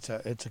said, it's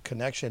a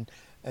connection,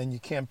 and you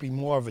can't be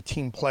more of a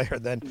team player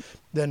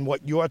than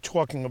what you're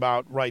talking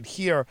about right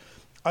here.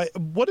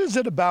 What is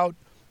it about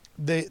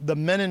the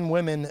men and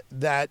women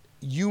that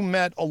you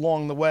met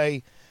along the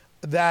way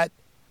that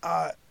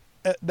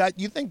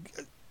you think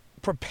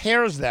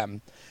prepares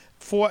them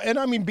for, and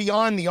I mean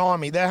beyond the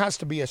Army, there has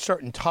to be a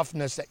certain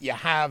toughness that you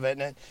have,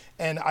 and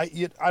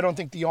I don't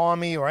think the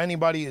Army or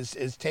anybody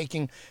is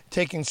taking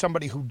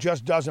somebody who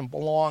just doesn't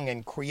belong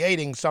and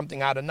creating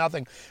something out of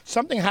nothing.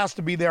 Something has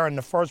to be there in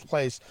the first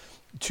place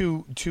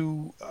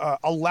to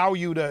allow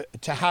you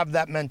to have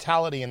that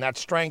mentality and that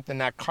strength and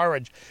that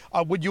courage.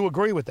 Would you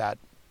agree with that?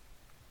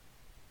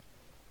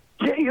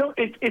 Yeah,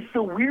 it's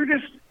the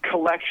weirdest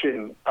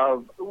collection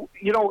of,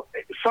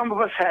 some of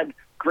us had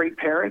great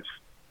parents.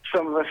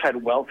 Some of us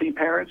had wealthy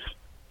parents.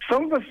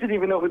 Some of us didn't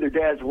even know who their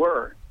dads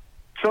were.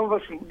 Some of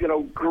us,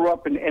 grew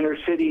up in inner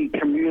city,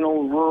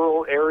 communal,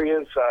 rural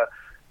areas,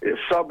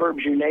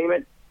 suburbs, you name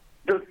it.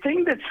 The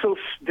thing that's so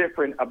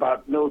different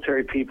about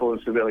military people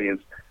and civilians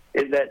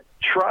is that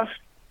trust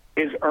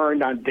is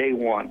earned on day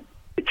one.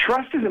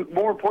 Trust is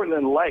more important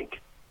than like.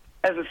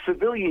 As a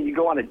civilian, you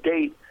go on a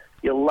date,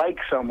 you like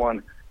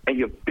someone, and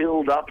you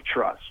build up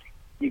trust.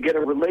 You get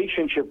a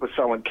relationship with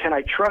someone. Can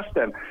I trust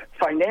them?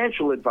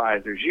 Financial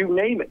advisors, you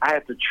name it. I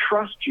have to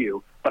trust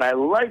you, but I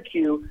like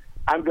you.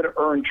 I'm going to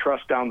earn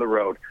trust down the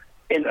road.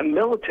 In the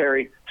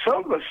military,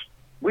 some of us,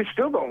 we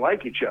still don't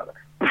like each other,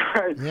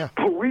 right? Yeah.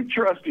 But we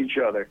trust each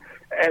other,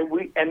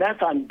 and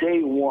that's on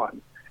day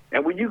one.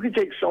 And when you can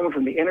take someone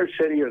from the inner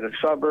city or the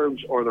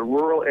suburbs or the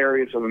rural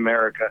areas of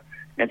America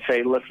and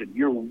say, listen,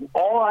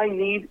 all I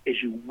need is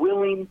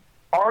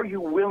are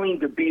you willing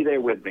to be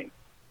there with me?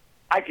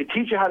 I could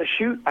teach you how to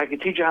shoot. I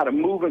could teach you how to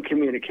move and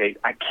communicate.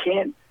 I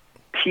can't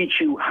teach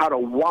you how to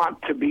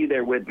want to be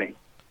there with me.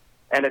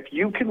 And if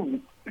you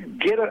can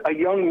get a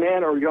young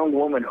man or a young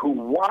woman who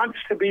wants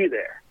to be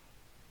there,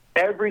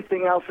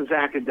 everything else is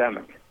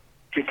academic,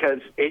 because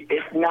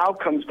it now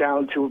comes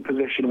down to a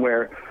position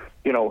where,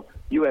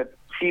 you have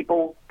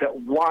people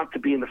that want to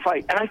be in the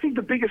fight. And I think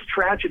the biggest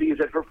tragedy is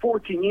that for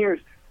 14 years,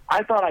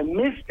 I thought I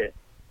missed it.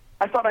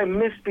 I thought I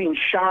missed being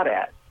shot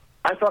at.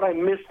 I thought I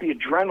missed the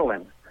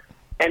adrenaline.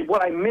 And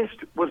what I missed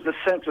was the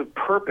sense of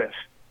purpose.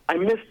 I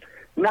missed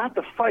not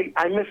the fight.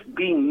 I missed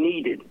being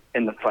needed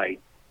in the fight.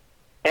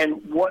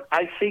 And what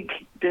I think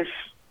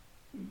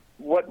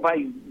what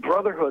my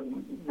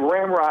brotherhood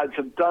ramrods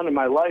have done in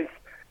my life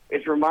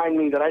is remind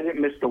me that I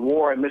didn't miss the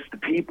war. I missed the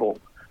people.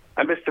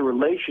 I missed the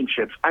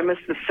relationships. I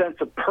missed the sense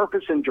of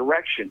purpose and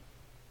direction.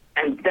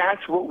 And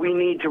that's what we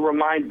need to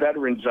remind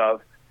veterans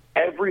of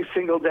every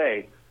single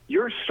day.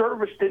 Your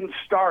service didn't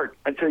start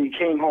until you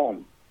came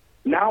home.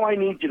 Now I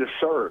need you to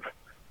serve.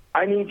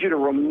 I need you to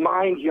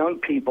remind young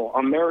people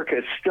America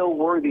is still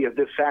worthy of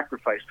this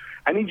sacrifice.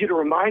 I need you to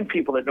remind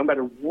people that no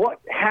matter what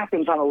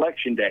happens on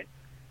Election Day,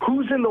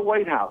 who's in the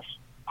White House,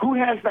 who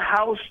has the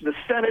House, the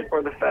Senate,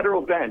 or the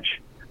federal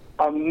bench,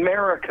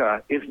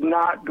 America is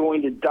not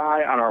going to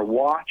die on our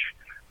watch.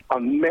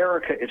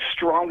 America is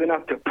strong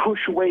enough to push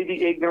away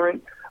the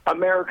ignorant.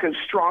 America is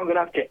strong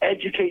enough to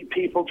educate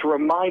people, to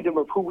remind them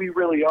of who we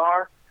really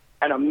are.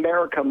 And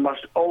America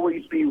must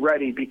always be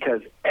ready,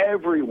 because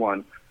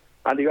everyone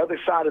on the other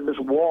side of this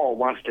wall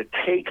wants to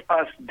take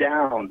us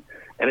down.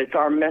 And it's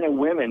our men and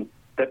women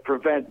that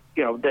prevent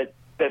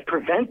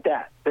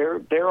that.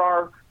 They're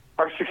our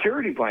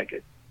security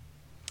blanket.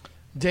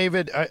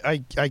 David,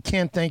 I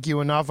can't thank you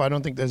enough. I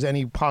don't think there's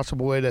any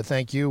possible way to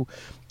thank you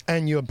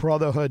and your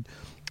brotherhood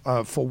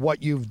for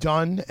what you've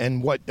done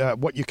and what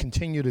you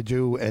continue to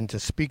do, and to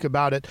speak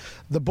about it.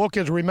 The book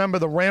is Remember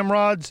the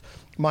Ramrods,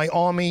 My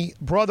Army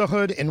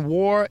Brotherhood in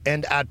War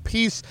and at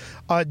Peace.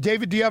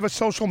 David, do you have a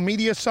social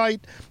media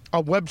site,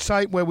 a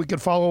website where we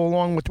could follow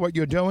along with what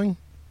you're doing?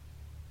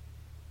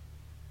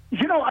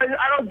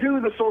 I don't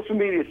do the social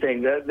media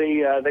thing.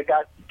 They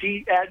got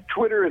at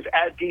Twitter is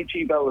at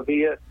DG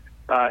Bellavia.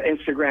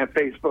 Instagram,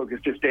 Facebook is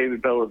just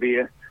David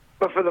Bellavia.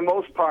 But for the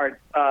most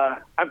part,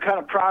 I'm kind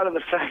of proud of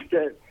the fact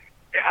that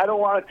I don't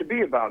want it to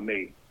be about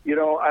me.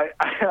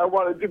 I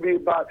want it to be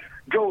about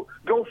go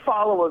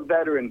follow a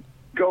veteran,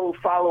 go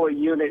follow a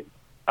unit,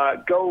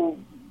 go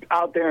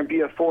out there and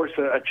be a force,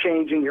 a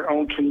change in your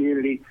own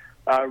community.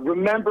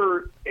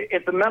 Remember,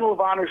 if the Medal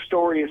of Honor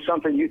story is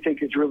something you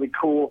think is really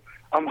cool,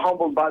 I'm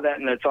humbled by that,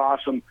 and it's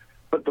awesome.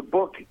 But the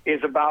book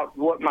is about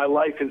what my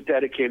life is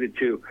dedicated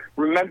to.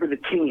 Remember the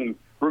team.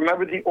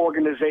 Remember the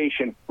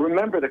organization.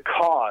 Remember the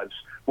cause.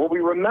 When we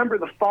remember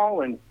the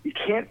fallen, you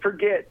can't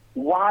forget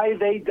why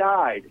they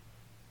died.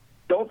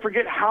 Don't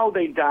forget how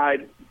they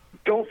died.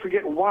 Don't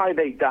forget why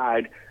they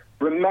died.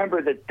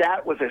 Remember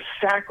that was a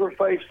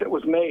sacrifice that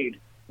was made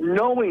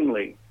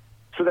knowingly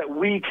so that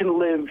we can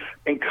live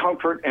in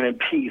comfort and in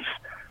peace.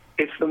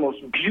 It's the most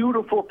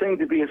beautiful thing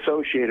to be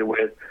associated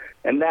with,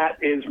 and that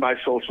is my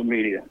social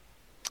media.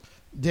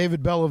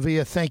 David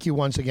Bellavia, thank you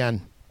once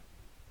again.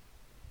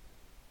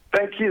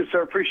 Thank you,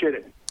 sir. Appreciate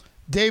it.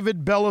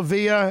 David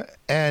Bellavia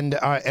and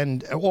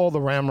all the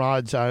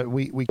Ramrods.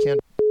 We can't,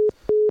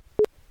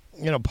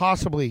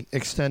 possibly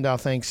extend our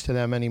thanks to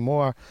them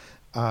anymore.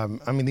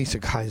 These are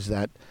guys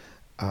that,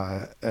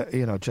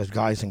 just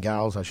guys and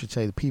gals, I should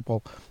say, the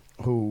people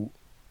who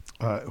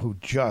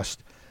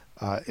just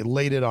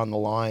laid it on the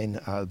line.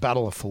 The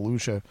Battle of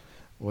Fallujah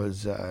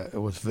was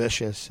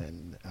vicious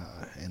and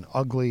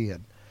ugly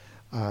and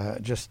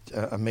just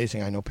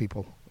amazing. I know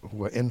people who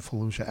were in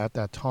Fallujah at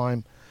that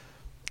time.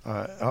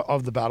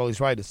 Of the battle.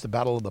 He's right. It's the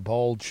Battle of the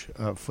Bulge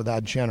for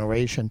that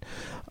generation.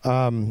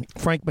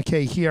 Frank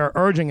McKay here,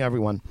 urging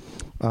everyone,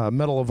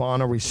 Medal of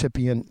Honor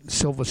recipient,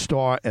 Silver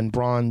Star and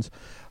Bronze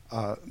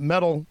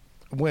medal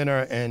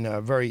winner, and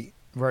very,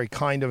 very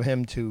kind of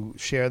him to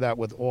share that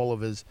with all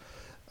of his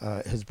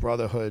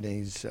brotherhood.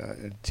 He's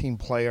a team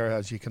player,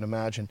 as you can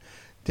imagine.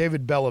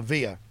 David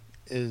Bellavia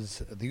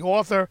is the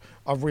author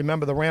of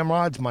Remember the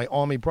Ramrods, My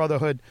Army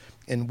Brotherhood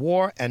in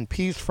War and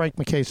Peace. Frank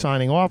McKay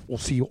signing off. We'll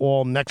see you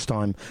all next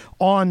time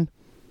on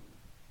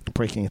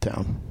Breaking It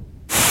Down.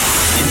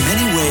 In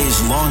many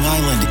ways, Long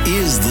Island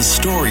is the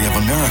story of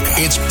America.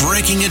 It's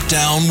Breaking It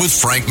Down with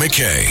Frank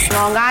McKay.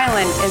 Long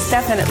Island is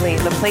definitely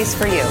the place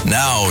for you.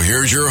 Now,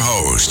 here's your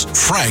host,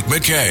 Frank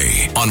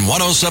McKay, on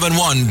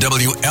 107.1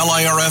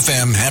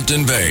 WLIR-FM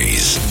Hampton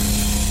Bays.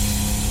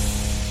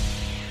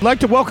 I'd like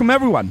to welcome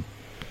everyone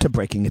to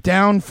Breaking It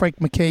Down. Frank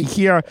McKay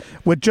here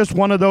with just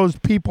one of those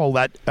people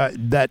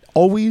that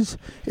always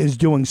is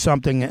doing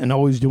something and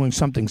always doing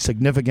something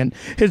significant.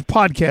 His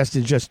podcast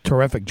is just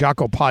terrific.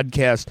 Jocko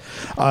podcast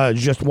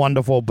is just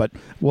wonderful, but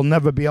we'll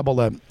never be able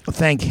to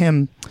thank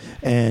him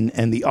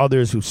and the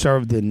others who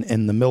served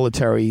in the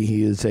military.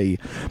 He's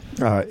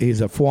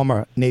a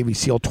former Navy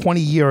SEAL,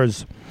 20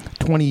 years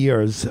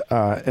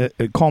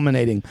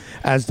culminating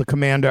as the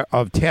commander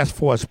of Task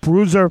Force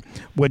Bruiser,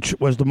 which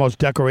was the most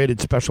decorated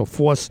special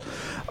force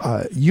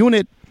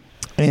unit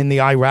in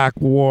the Iraq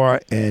War,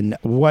 and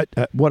what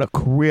a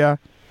career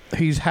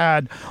he's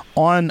had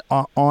or in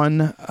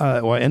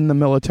the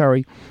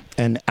military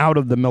and out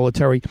of the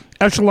military.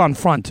 Echelon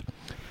Front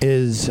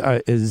is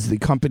the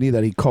company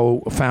that he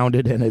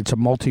co-founded, and it's a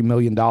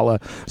multi-million-dollar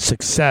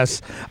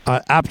success.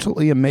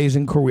 Absolutely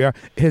amazing career.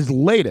 His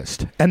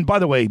latest, and by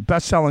the way,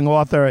 best-selling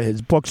author.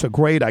 His books are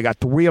great. I got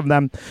 3 of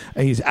them.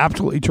 He's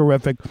absolutely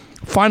terrific.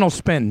 Final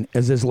Spin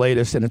is his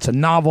latest, and it's a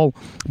novel,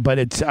 but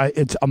it's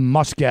a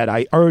must-get.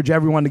 I urge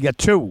everyone to get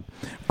 2.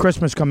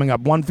 Christmas coming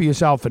up, 1 for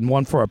yourself and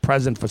 1 for a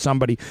present for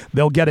somebody.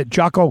 They'll get it.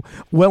 Jocko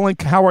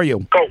Willink, how are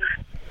you? Oh,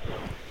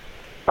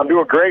 I'm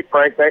doing great,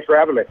 Frank. Thanks for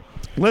having me.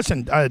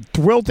 Listen,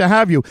 thrilled to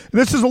have you.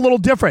 This is a little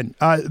different.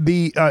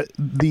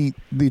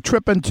 The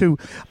trip into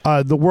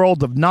the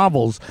world of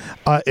novels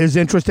is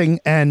interesting,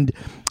 and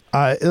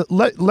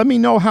let me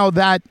know how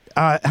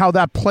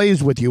that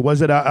plays with you.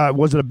 Was it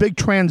a big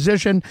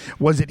transition?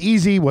 Was it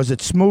easy? Was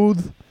it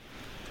smooth?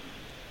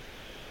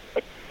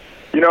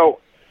 You know,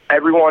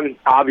 everyone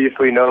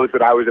obviously knows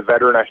that I was a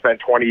veteran. I spent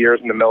 20 years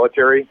in the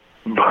military,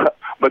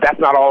 but that's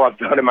not all I've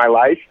done in my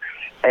life.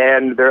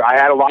 And I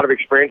had a lot of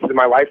experiences in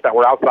my life that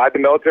were outside the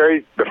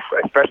military,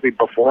 especially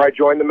before I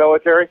joined the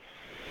military.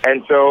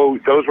 And so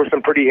those were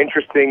some pretty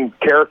interesting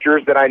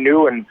characters that I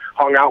knew and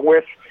hung out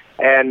with.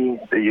 And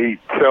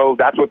so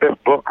that's what this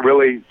book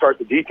really starts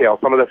to detail.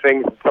 Some of the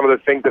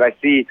things that I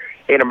see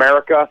in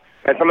America,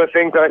 and some of the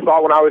things that I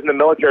saw when I was in the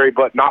military,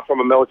 but not from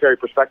a military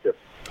perspective.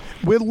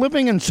 We're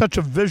living in such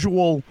a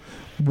visual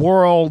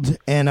world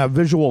and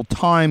visual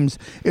times.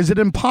 Is it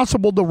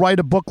impossible to write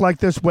a book like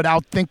this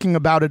without thinking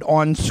about it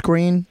on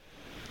screen?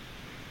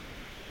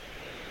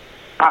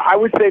 I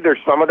would say there's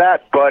some of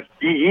that, but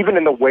even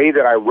in the way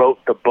that I wrote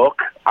the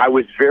book, I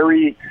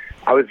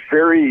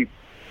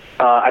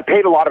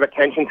paid a lot of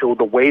attention to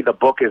the way the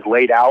book is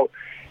laid out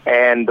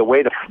and the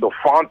way the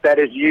font that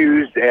is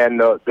used and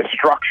the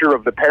structure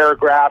of the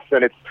paragraphs.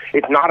 And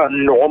it's not a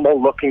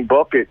normal looking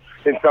book. It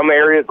in some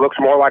areas looks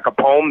more like a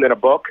poem than a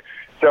book.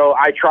 So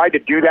I tried to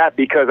do that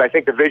because I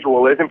think the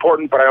visual is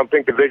important, but I don't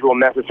think the visual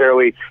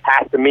necessarily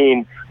has to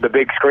mean the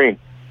big screen.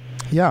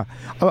 Yeah,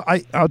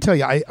 I'll tell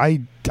you, I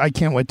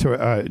can't wait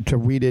to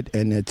read it,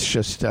 and it's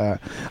just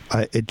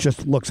it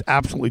just looks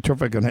absolutely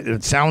terrific, and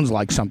it sounds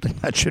like something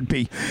that should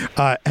be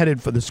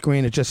headed for the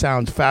screen. It just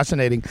sounds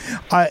fascinating.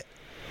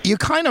 You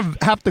kind of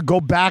have to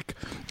go back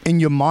in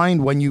your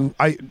mind when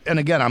and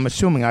again, I'm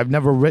assuming I've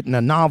never written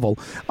a novel,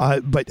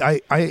 but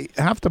I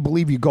have to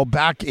believe you go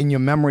back in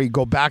your memory,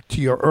 go back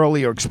to your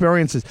earlier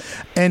experiences,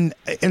 and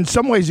in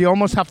some ways you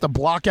almost have to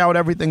block out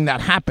everything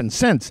that happened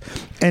since,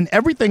 and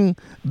everything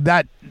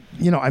that,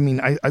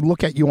 I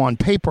look at you on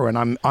paper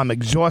and I'm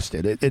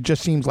exhausted. It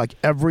just seems like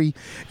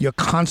you're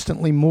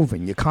constantly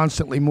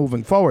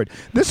moving forward.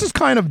 This is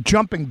kind of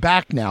jumping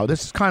back now.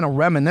 This is kind of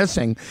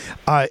reminiscing.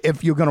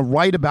 If you're going to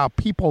write about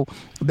people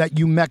that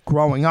you met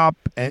growing up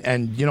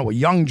and a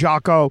young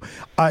Jocko,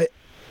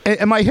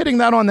 am I hitting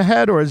that on the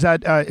head, or is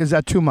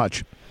that too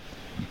much?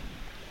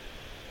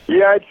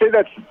 Yeah, I'd say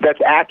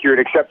that's accurate,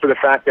 except for the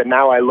fact that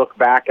now I look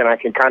back and I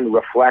can kind of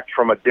reflect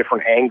from a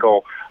different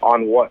angle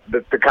on what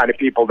the kind of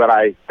people that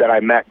I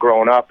met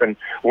growing up. And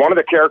one of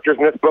the characters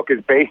in this book is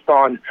based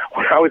on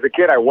when I was a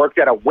kid. I worked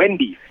at a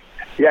Wendy's.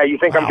 Yeah, you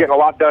think I'm getting a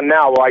lot done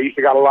now? Well, I used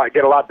to get a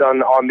lot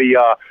done on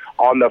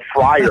the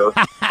fryer,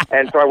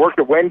 and so I worked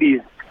at Wendy's.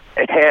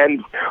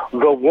 And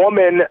the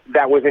woman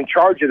that was in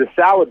charge of the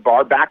salad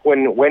bar back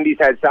when Wendy's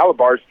had salad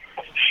bars,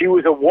 she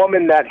was a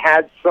woman that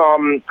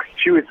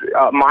she was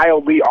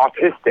mildly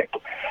autistic,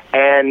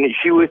 and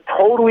she was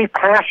totally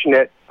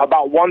passionate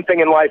about one thing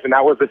in life, and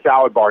that was the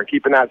salad bar, and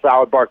keeping that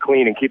salad bar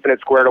clean and keeping it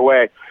squared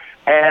away.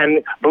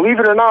 And believe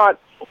it or not,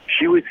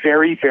 she was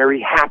very,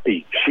 very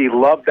happy. She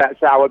loved that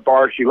salad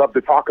bar. She loved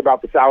to talk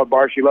about the salad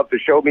bar. She loved to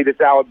show me the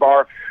salad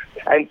bar.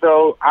 And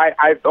so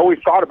I've always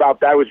thought about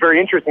that. It was very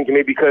interesting to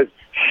me because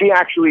she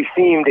actually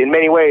seemed in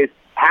many ways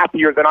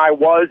happier than I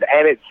was,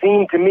 and it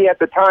seemed to me at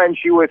the time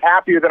she was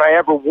happier than I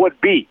ever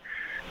would be.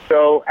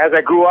 So as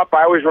I grew up,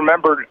 I always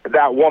remembered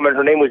that woman.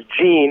 Her name was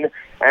Jean,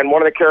 and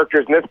one of the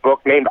characters in this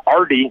book named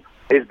Artie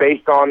is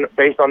based on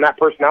that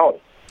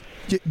personality.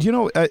 You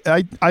know,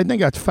 I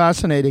think that's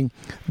fascinating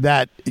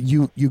that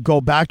you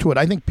go back to it.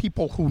 I think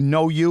people who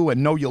know you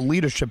and know your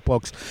leadership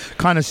books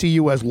kind of see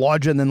you as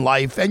larger than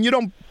life, and you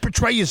don't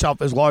portray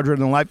yourself as larger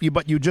than life.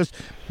 But you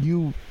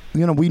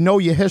know, we know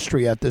your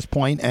history at this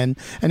point, and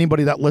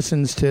anybody that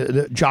listens to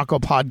the Jocko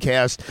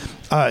podcast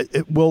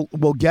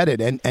will get it.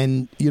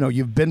 And you know,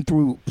 you've been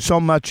through so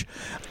much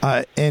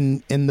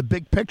in the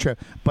big picture,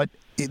 but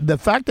the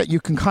fact that you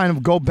can kind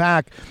of go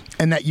back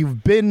and that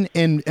you've been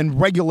in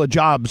regular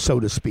jobs, so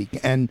to speak,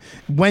 and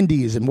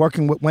Wendy's and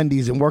working with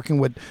Wendy's and working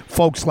with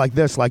folks like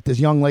this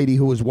young lady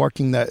who was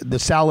working the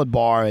salad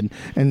bar and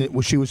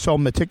she was so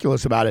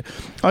meticulous about it.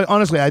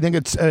 Honestly, I think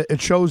it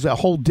shows a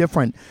whole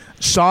different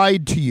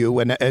side to you,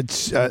 and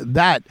it's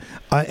that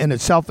in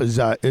itself is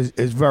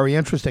very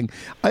interesting.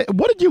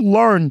 What did you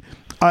learn?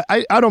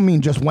 I don't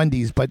mean just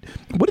Wendy's, but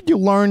what did you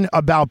learn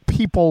about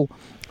people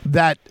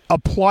that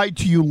applied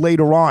to you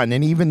later on,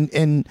 and even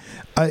in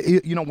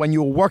you know, when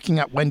you were working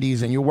at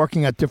Wendy's and you're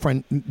working at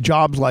different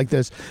jobs like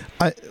this,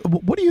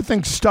 what do you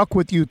think stuck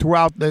with you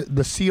throughout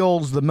the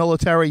SEALs, the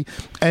military,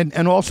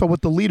 and also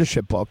with the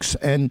leadership books?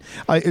 And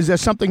is there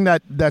something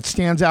that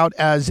stands out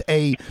as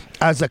a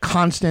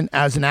constant,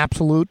 as an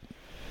absolute?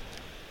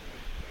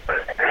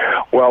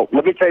 Well,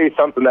 let me tell you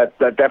something that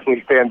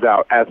definitely stands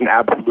out as an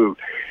absolute.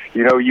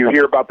 You know, you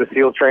hear about the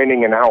SEAL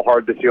training and how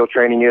hard the SEAL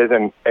training is,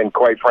 and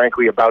quite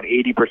frankly, about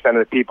 80% of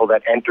the people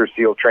that enter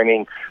SEAL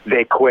training,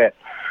 they quit.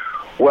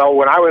 Well,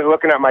 when I was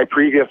looking at my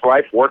previous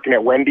life working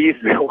at Wendy's,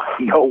 there was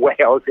no way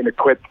I was going to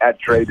quit that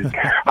training.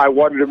 I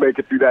wanted to make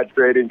it through that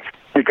training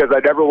because I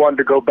never wanted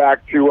to go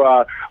back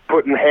to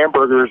putting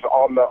hamburgers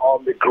on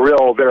the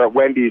grill there at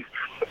Wendy's.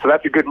 So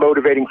that's a good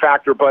motivating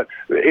factor. But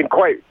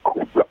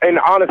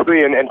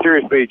honestly and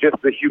seriously,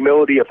 just the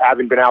humility of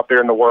having been out there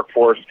in the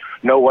workforce,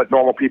 know what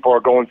normal people are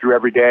going through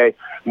every day,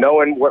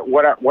 knowing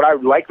what I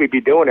would likely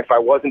be doing if I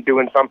wasn't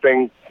doing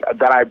something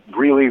that I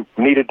really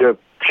needed to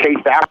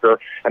chase after,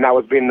 and that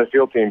was being in the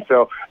SEAL team.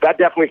 So that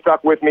definitely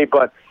stuck with me.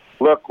 But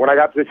look, when I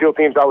got to the SEAL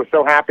teams, I was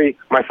so happy.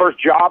 My first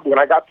job when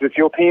I got to the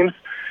SEAL teams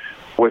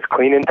was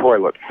cleaning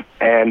toilets.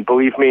 And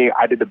believe me,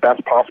 I did the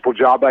best possible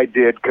job I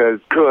did because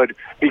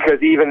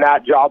even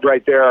that job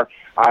right there,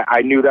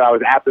 I knew that I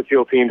was at the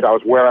SEAL teams. I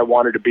was where I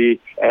wanted to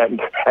be, and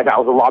that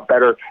was a lot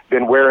better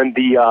than wearing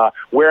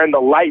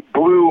the light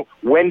blue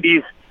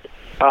Wendy's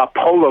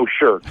polo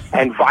shirt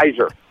and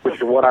visor, which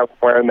is what I was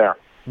wearing there.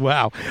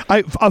 Wow.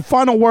 A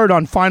final word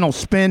on Final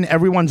Spin.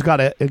 Everyone's got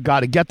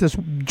to get this.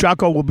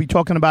 Jocko will be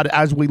talking about it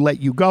as we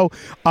let you go.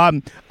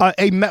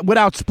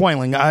 Without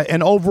spoiling,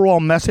 an overall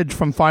message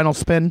from Final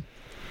Spin?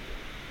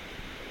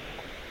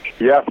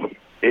 Yes.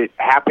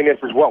 Happiness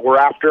is what we're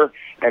after,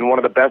 and one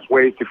of the best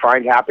ways to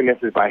find happiness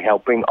is by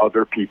helping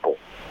other people.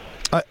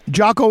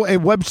 Jocko, a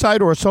website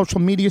or a social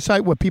media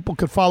site where people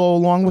could follow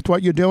along with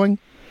what you're doing?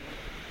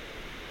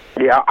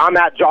 Yeah, I'm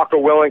at Jocko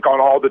Willink on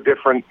all the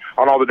different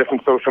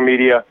social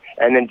media,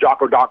 and then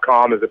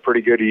Jocko.com is a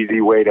pretty good, easy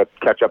way to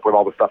catch up with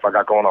all the stuff I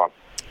got going on.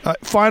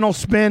 Final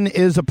Spin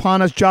is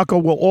upon us. Jocko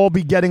will all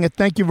be getting it.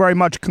 Thank you very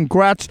much.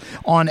 Congrats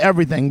on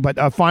everything, but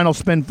Final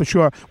Spin for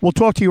sure. We'll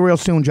talk to you real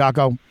soon,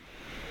 Jocko.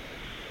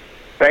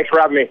 Thanks for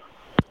having me.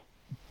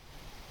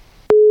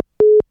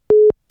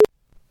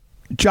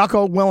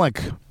 Jocko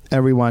Willink,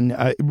 everyone.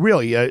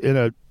 Really,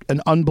 an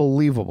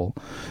unbelievable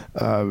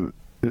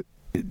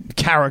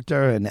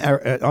character and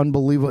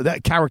unbelievable.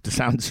 That character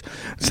sounds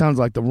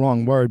like the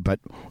wrong word, but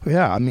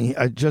yeah, I mean,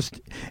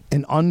 just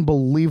an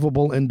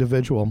unbelievable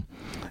individual.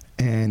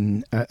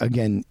 And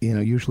again, you know,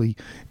 usually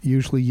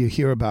you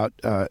hear about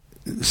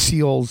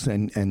SEALs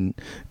and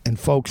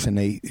folks, and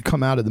they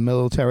come out of the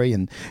military,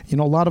 and you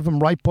know, a lot of them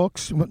write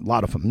books. A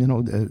lot of them, you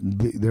know,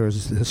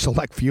 there's a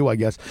select few, I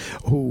guess,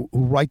 who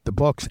write the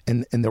books,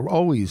 and they're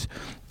always,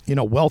 you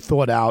know, well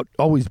thought out,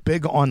 always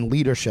big on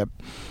leadership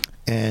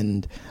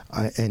and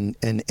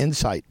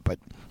insight. But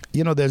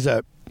you know, there's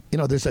a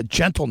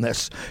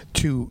gentleness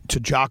to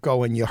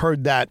Jocko, and you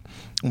heard that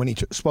when he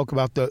spoke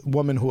about the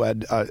woman who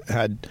had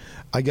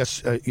I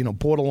guess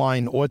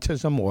borderline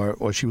autism,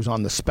 or she was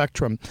on the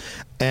spectrum,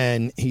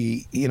 and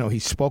he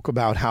spoke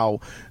about how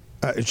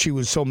she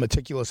was so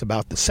meticulous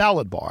about the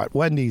salad bar at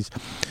Wendy's.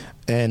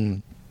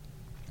 And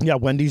yeah,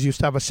 Wendy's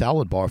used to have a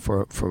salad bar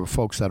for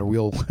folks that are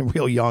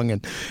real young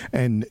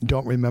and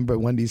don't remember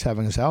Wendy's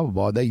having a salad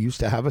bar. They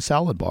used to have a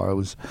salad bar. It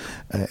was,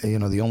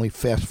 the only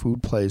fast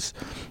food place,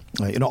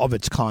 of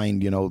its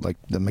kind, like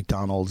the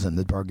McDonald's and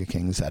the Burger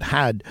Kings that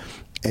had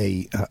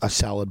a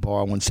salad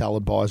bar when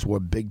salad bars were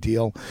a big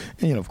deal.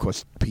 And, of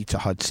course, Pizza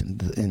Huts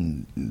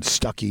and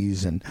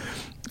Stuckey's and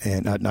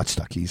not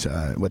Stuckey's,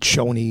 but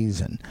Shoney's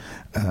and,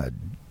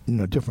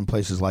 different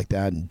places like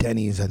that. And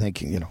Denny's, I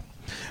think,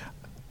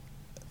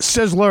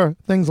 Sizzler,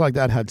 things like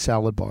that had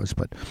salad bars,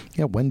 but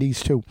yeah,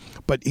 Wendy's too.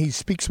 But he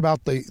speaks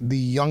about the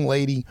young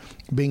lady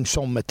being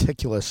so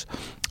meticulous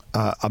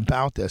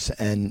about this,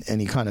 and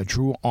he kind of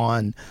drew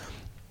on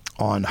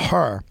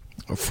her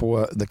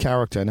for the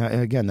character, and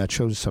again, that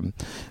shows some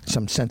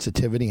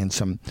sensitivity and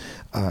some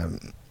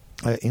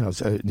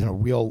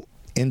real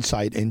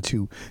insight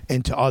into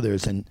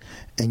others, and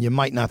you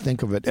might not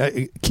think of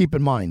it. Keep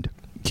in mind,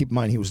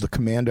 he was the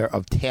commander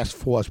of Task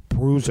Force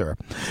Bruiser,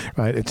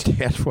 right? It's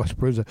Task Force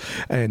Bruiser,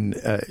 and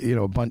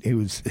he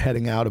was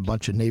heading out a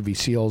bunch of Navy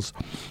SEALs,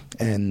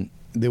 and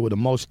they were the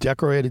most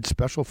decorated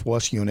special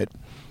force unit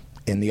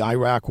in the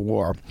Iraq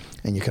War,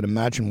 and you can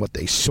imagine what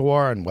they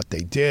saw and what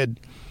they did,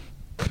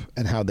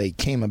 and how they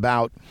came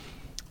about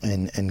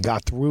and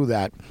got through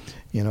that.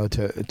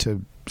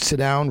 To sit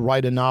down,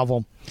 write a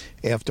novel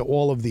after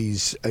all of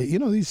these,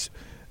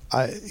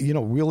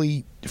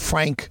 really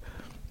frank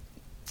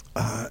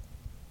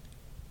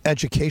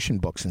education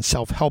books and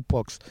self-help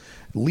books,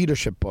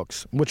 leadership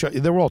books,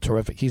 they're all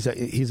terrific. He's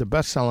a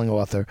best-selling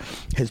author.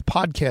 His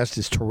podcast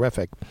is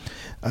terrific.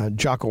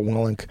 Jocko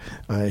Willink,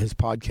 his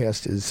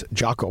podcast is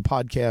Jocko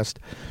Podcast.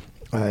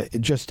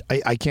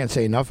 I can't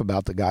say enough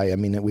about the guy. I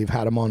mean, we've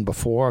had him on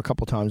before, a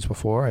couple times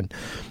before,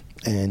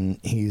 and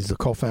he's the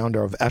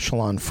co-founder of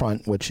Echelon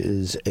Front, which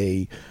is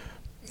an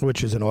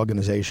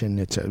organization.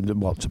 It's a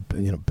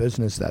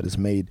business that has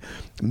made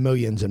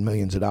millions and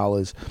millions of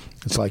dollars.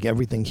 It's like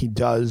everything he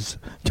does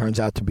turns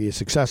out to be a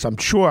success. I'm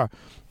sure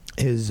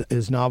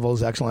his novel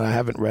is excellent. I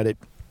haven't read it.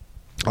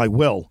 I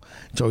will.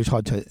 It's always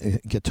hard to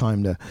get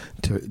time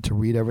to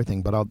read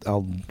everything, but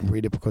I'll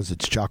read it because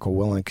it's Jocko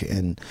Willink,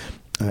 and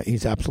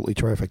he's absolutely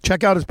terrific.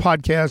 Check out his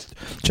podcast.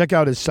 Check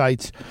out his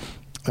sites.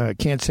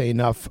 Can't say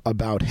enough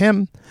about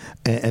him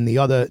and the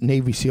other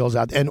Navy SEALs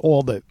out there, and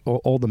all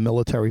the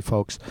military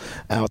folks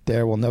out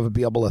there. We'll never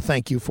be able to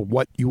thank you for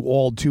what you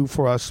all do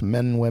for us,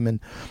 men and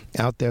women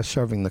out there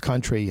serving the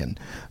country. And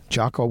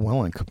Jocko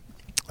Willink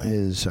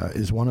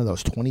is one of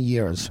those 20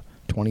 years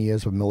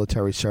of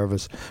military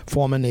service,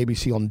 former Navy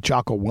SEAL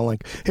Jocko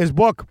Willink. His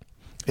book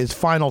is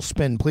Final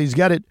Spin. Please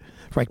get it.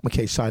 Frank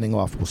McKay signing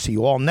off. We'll see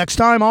you all next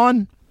time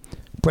on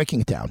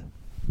Breaking It Down.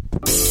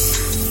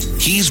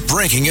 He's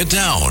breaking it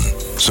down,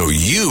 so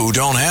you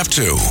don't have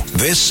to.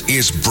 This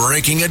is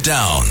Breaking It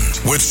Down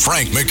with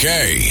Frank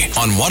McKay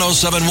on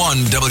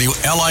 107.1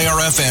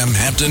 WLIR-FM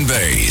Hampton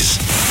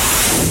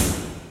Bays.